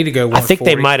I need to go 140. I think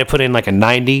they might have put in like a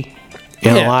 90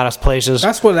 in a lot of places.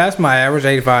 That's my average,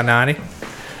 85, 90.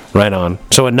 Right on.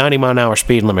 So a 90 mile an hour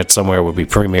speed limit somewhere would be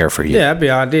premier for you. Yeah, that'd be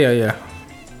ideal, yeah.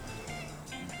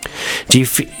 Do you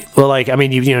feel, well, like, I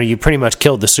mean, you pretty much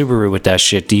killed the Subaru with that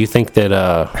shit. Do you think that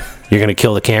you're going to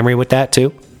kill the Camry with that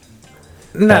too?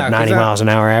 No, that 90 miles an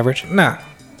hour average? Nah.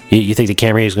 You think the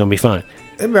Camry is going to be fine?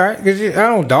 It'd be alright, because I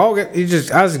don't dog it. I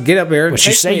just get up there. But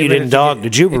you say you didn't dog the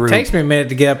Subaru. It takes me a minute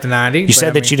to get up to 90. You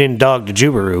said that you didn't dog the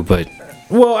Subaru, but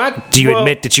do you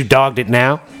admit that you dogged it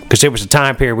now? Because there was a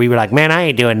time period where we were like, man, I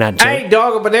ain't doing nothing to it. I ain't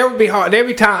dogging, but there would be hard.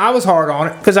 Every time I was hard on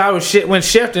it, because I was when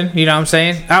shifting, you know what I'm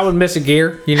saying? I would miss a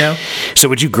gear, So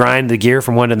would you grind the gear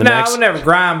from one to the next? No, I would never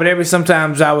grind, but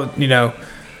sometimes I would,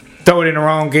 throw it in the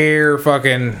wrong gear,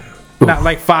 fucking, not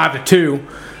like 5 to 2,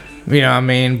 you know what I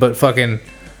mean? But fucking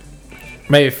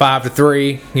maybe 5 to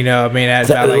 3, you know what I mean? Like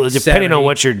depending 70. on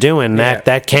what you're doing,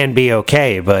 that can be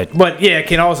okay, but yeah, it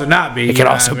can also not be. It can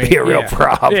also be a real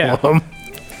problem. Yeah.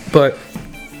 But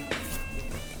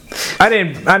I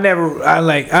don't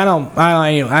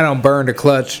burn the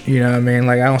clutch, you know what I mean?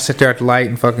 Like I don't sit there at the light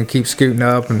and fucking keep scooting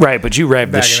up. And right, but you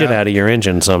rev the shit out of your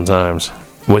engine sometimes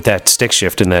with that stick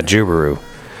shift in that Subaru.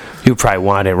 You probably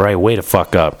wind it right way to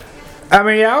fuck up. I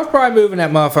mean, yeah, I was probably moving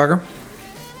that motherfucker.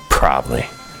 Probably.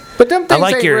 But them things I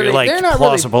like your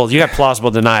plausible. Really, you got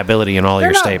plausible deniability in all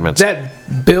your statements.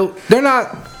 They're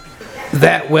not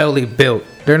that wellly built.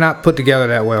 They're not put together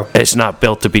that well. It's not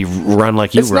built to be run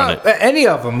like you run it. Any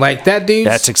of them, like that dude.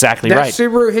 That's exactly right.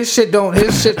 That Subaru, his shit.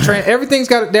 Everything's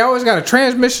got. They always got a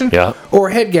transmission or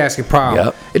a head gasket problem.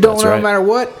 Yep. It don't matter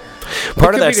what.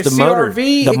 Part of that's the motor.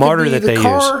 The motor that they use.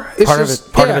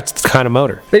 Part of it's the kind of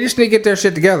motor. They just need to get their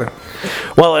shit together.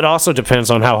 Well, it also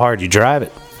depends on how hard you drive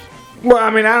it. Well,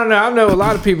 I mean, I don't know. I know a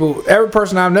lot of people. Every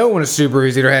person I know in a Subaru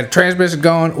has either had a transmission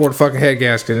gone or the fucking head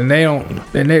gasket, and they don't.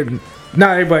 And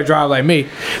not everybody drive like me.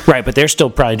 Right, but they're still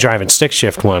probably driving stick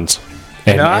shift ones.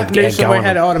 I knew somebody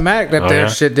had an automatic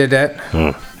that shit did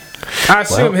that. I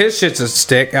assume his shit's a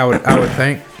stick. I would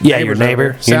think. Yeah, your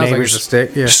neighbor. Sounds like it's a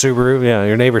stick. Yeah. Subaru. Yeah,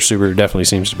 your neighbor's Subaru definitely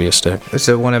seems to be a stick. It's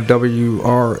a one of them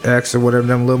WRX or whatever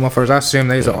them little motherfuckers. I assume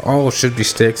these all should be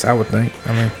sticks. I would think.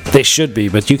 I mean, they should be,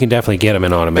 but you can definitely get them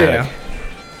in automatic. Yeah.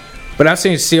 But I've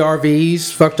seen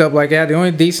CRVs fucked up like that. The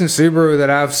only decent Subaru that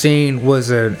I've seen was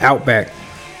an Outback,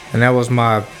 and that was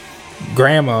my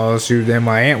grandma's. Then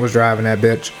my aunt was driving that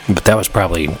bitch. But that was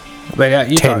probably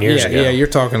 10 years ago. Yeah, you're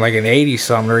talking like an 80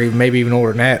 something, or even maybe even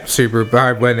older than that. Subaru,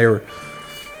 probably when they were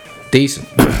decent,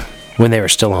 when they were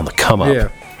still on the come up. Yeah.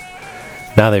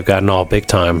 Now they've gotten all big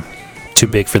time, too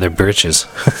big for their britches.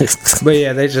 But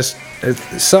yeah, they just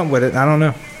it's something with it. I don't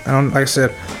know. Like I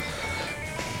said,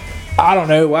 I don't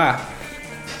know why,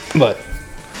 but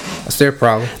that's their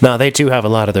problem. No, they too have a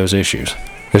lot of those issues.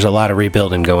 There's a lot of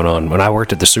rebuilding going on. When I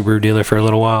worked at the Subaru dealer for a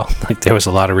little while, like there was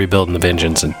a lot of rebuilding of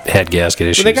engines and head gasket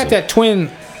issues. Well, they got that twin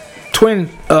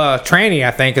tranny,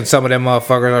 I think, and some of them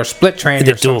motherfuckers are split tranny.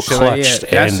 The dual clutch. Yeah,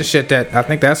 that's the shit that I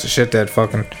think that's the shit that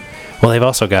fucking. Well, they've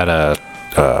also got a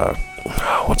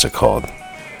what's it called?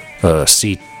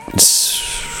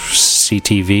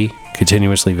 CTV.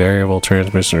 Continuously variable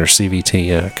transmission, or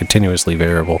CVT, continuously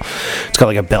variable. It's got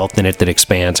like a belt in it that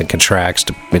expands and contracts.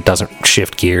 It doesn't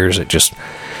shift gears. It just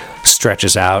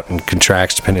stretches out and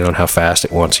contracts depending on how fast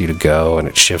it wants you to go, and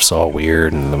it shifts all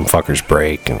weird, and them fuckers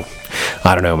break. And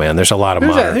I don't know, man. There's a lot of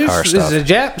modern car stuff. Is it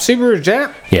Jap? Subaru's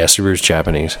Jap? Yeah, Subaru's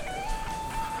Japanese.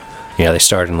 Yeah, they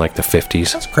started in like the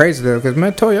 50s. That's crazy though, because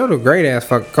man, Toyota, great ass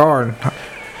fucking car, and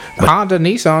Honda,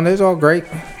 Nissan, they's all great.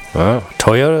 Wow,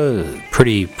 Toyota,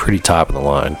 pretty top of the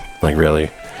line. Like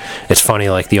really, it's funny.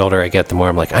 Like the older I get, the more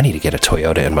I'm like, I need to get a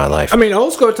Toyota in my life. I mean,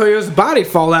 old school Toyota's body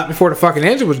fall out before the fucking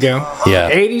engine would go. Yeah,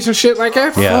 80s and shit like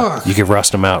that. Yeah, fuck. You could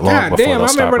rust them out long God before damn, they'll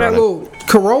I remember stop that running. little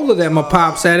Corolla that my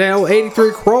pops had. That old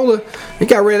 '83 Corolla. He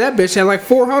got rid of that bitch. Had like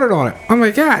 400 on it. I'm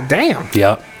like, God damn.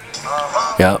 Yep.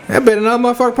 Yep. I bet another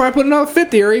motherfucker probably put another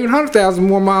 50 or even 100,000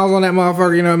 more miles on that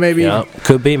motherfucker. You know, maybe. Yep.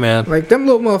 Could be, man. Like them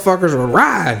little motherfuckers would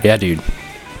ride. Yeah, dude.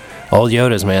 Old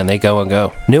Yodas, man, they go and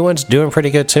go. New one's doing pretty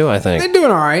good too, I think. They're doing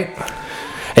all right.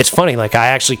 It's funny, like I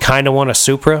actually kind of want a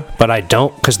Supra, but I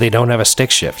don't because they don't have a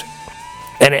stick shift,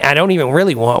 and I don't even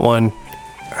really want one.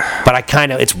 But I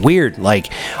kind of, it's weird. Like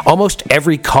almost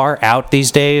every car out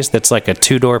these days that's like a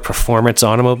 2-door performance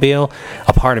automobile,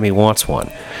 a part of me wants one.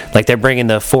 Like they're bringing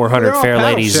the 400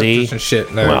 Fairlady Z. And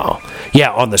shit now. Well,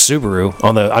 yeah, on the Subaru,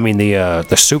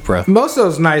 the Supra. Most of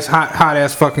those nice hot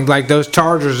ass fucking like those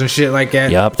Chargers and shit like that.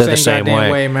 Yep, they're the same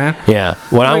way, man. Yeah,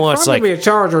 what I want is like, if I'm gonna be a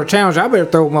Charger or a Challenger, I better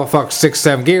throw motherfucker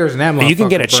 6-7 gears in that motherfucker. You can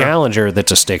get a Challenger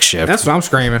that's a stick shift. That's what I'm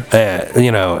screaming.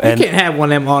 You know, and you can't have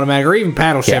one of them automatic or even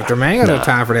paddle shifter, man. You got no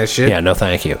time for that shit. Yeah, no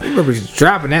thank you. You're gonna be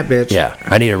dropping that bitch. Yeah,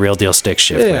 I need a real deal stick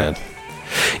shift, man.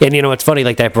 And you know, it's funny,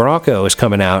 like that Bronco is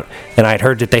coming out, and I'd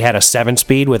heard that they had a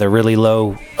 7-speed with a really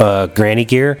low granny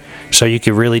gear, so you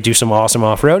could really do some awesome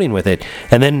off-roading with it.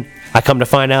 And then I come to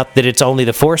find out that it's only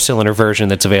the 4-cylinder version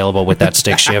that's available with that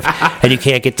stick shift, and you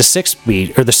can't get the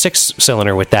 6-speed or the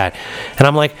 6-cylinder with that. And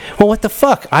I'm like, well, what the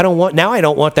fuck? I don't want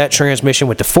that transmission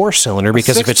with the 4-cylinder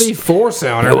because if it's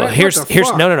 4-cylinder. Well, here's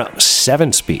no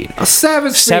 7-speed. A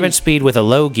 7-speed. 7-speed with a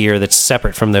low gear that's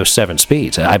separate from those 7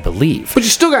 speeds, I believe. But you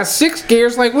still got 6 gears.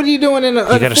 Like, what are you doing in a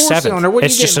 4-cylinder?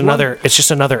 It's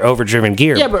just another overdriven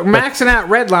gear. Yeah, but maxing out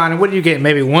redline, what do you get?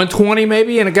 Maybe 120,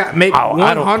 maybe, and it got maybe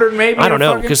 100, maybe. I don't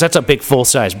know because that's a big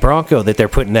full-size Bronco that they're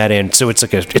putting that in. So it's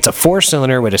like it's a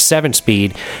 4-cylinder with a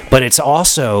 7-speed, but it's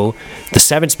also the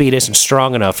 7-speed isn't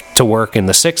strong enough to work in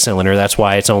the 6-cylinder. That's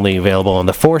why it's only available on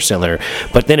the 4-cylinder.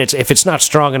 But then if it's not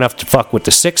strong enough to fuck with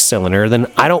the 6-cylinder,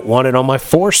 then I don't want it on my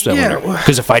 4-cylinder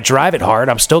because if I drive it hard,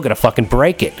 I'm still gonna fucking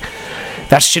break it.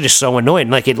 That shit is so annoying.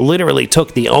 Like, it literally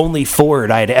took the only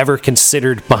Ford I had ever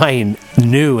considered buying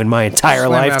new in my entire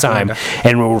lifetime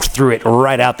and threw it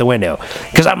right out the window.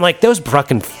 Because I'm like, those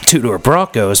fucking 2-door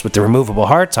Broncos with the removable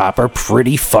hardtop are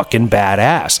pretty fucking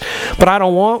badass. But I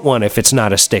don't want one if it's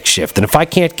not a stick shift. And if I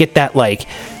can't get that, like,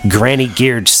 granny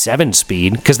geared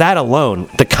 7-speed, because that alone,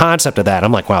 the concept of that,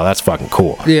 I'm like, wow, that's fucking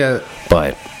cool. Yeah.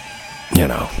 But, you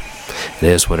know, it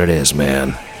is what it is,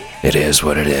 man. It is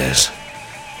what it is.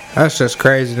 That's just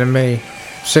crazy to me.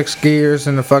 6 gears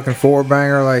in the fucking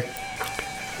 4-banger, like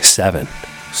 7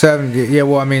 gears. Yeah,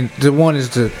 well, I mean, the one is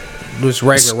this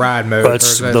regular ride mode. But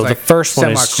the first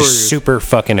one is just super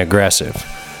fucking aggressive.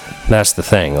 That's the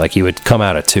thing. Like, you would come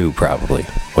out of 2 probably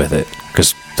with it,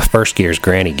 because the first gear is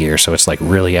granny gear, so it's like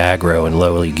really aggro and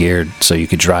lowly geared, so you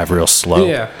could drive real slow.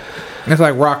 Yeah, it's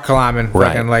like rock climbing,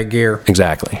 fucking like gear.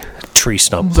 Exactly. Tree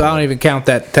stump. So I don't even count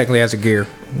that technically as a gear.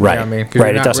 Right. You know what I mean?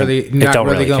 Right. It doesn't. You're not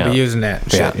really going to be using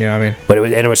that shit. You know what I mean? But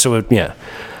it was.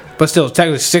 But still,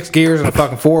 technically 6 gears and a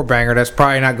fucking 4-banger. That's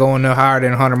probably not going no higher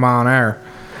than 100 mile an hour.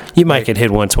 You might get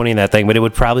hit 120 in that thing, but it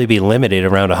would probably be limited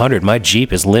around 100. My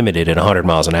Jeep is limited at 100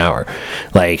 miles an hour.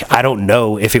 Like, I don't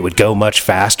know if it would go much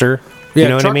faster. Yeah, You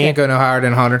know what I truck mean? can't go no higher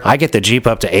than 100. I get the Jeep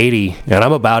up to 80, and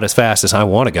I'm about as fast as I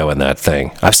want to go in that thing.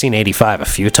 I've seen 85 a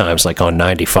few times, like on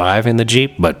 95 in the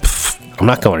Jeep, but I'm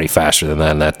not going any faster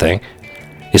than that thing.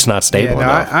 It's not stable Yeah, no,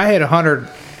 enough. I hit 100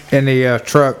 in the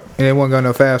truck, and it wouldn't go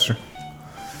no faster.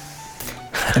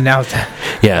 And now it's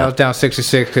Yeah. I was down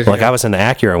 66 because Like, I was in the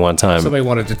Acura one time. somebody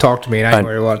wanted to talk to me, and I didn't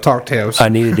really want to talk to him. I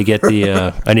needed to get the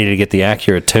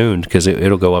Acura tuned because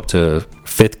it'll go up to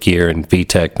 5th gear in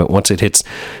VTEC, but once it hits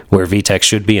where VTEC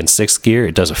should be in 6th gear,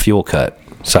 it does a fuel cut.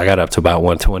 So I got up to about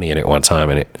 120 in it one time,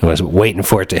 and I was waiting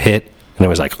for it to hit, and it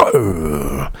was like,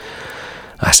 oh.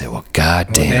 I said, well,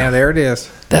 goddamn. Yeah, there it is.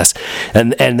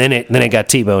 And then it got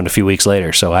T-boned a few weeks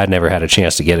later, so I'd never had a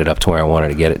chance to get it up to where I wanted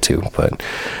to get it to. But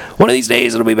one of these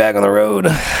days, it'll be back on the road.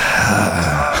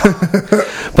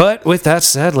 But with that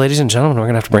said, ladies and gentlemen, we're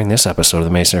going to have to bring this episode of the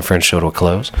Mason and Friends Show to a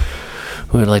close.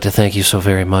 We would like to thank you so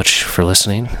very much for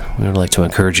listening. We would like to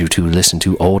encourage you to listen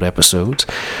to old episodes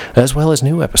as well as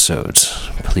new episodes.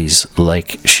 Please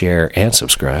like, share, and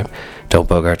subscribe. Don't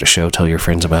bogart the show. Tell your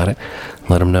friends about it.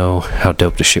 Let them know how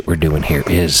dope the shit we're doing here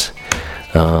is.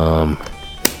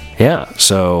 Yeah,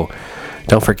 so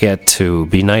don't forget to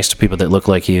be nice to people that look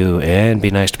like you and be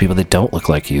nice to people that don't look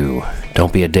like you.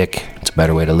 Don't be a dick. It's a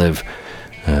better way to live.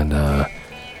 And,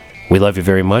 we love you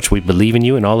very much. We believe in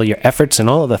you and all of your efforts and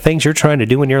all of the things you're trying to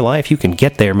do in your life. You can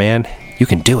get there, man. You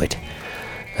can do it.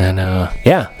 And,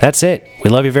 yeah, that's it. We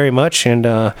love you very much,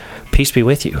 and peace be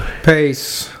with you.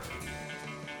 Peace.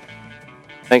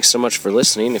 Thanks so much for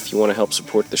listening. If you want to help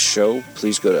support the show,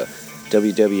 please go to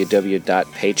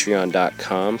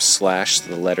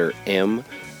www.patreon.com/M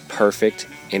Perfect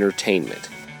Entertainment.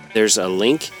 There's a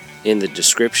link in the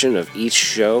description of each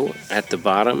show at the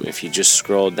bottom. If you just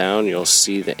scroll down, you'll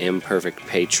see the Imperfect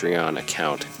Patreon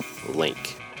account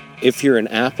link. If you're an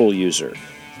Apple user,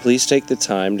 please take the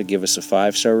time to give us a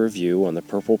 5-star review on the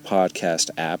Purple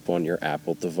Podcast app on your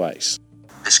Apple device.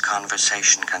 This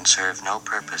conversation can serve no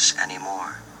purpose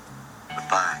anymore.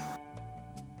 Goodbye.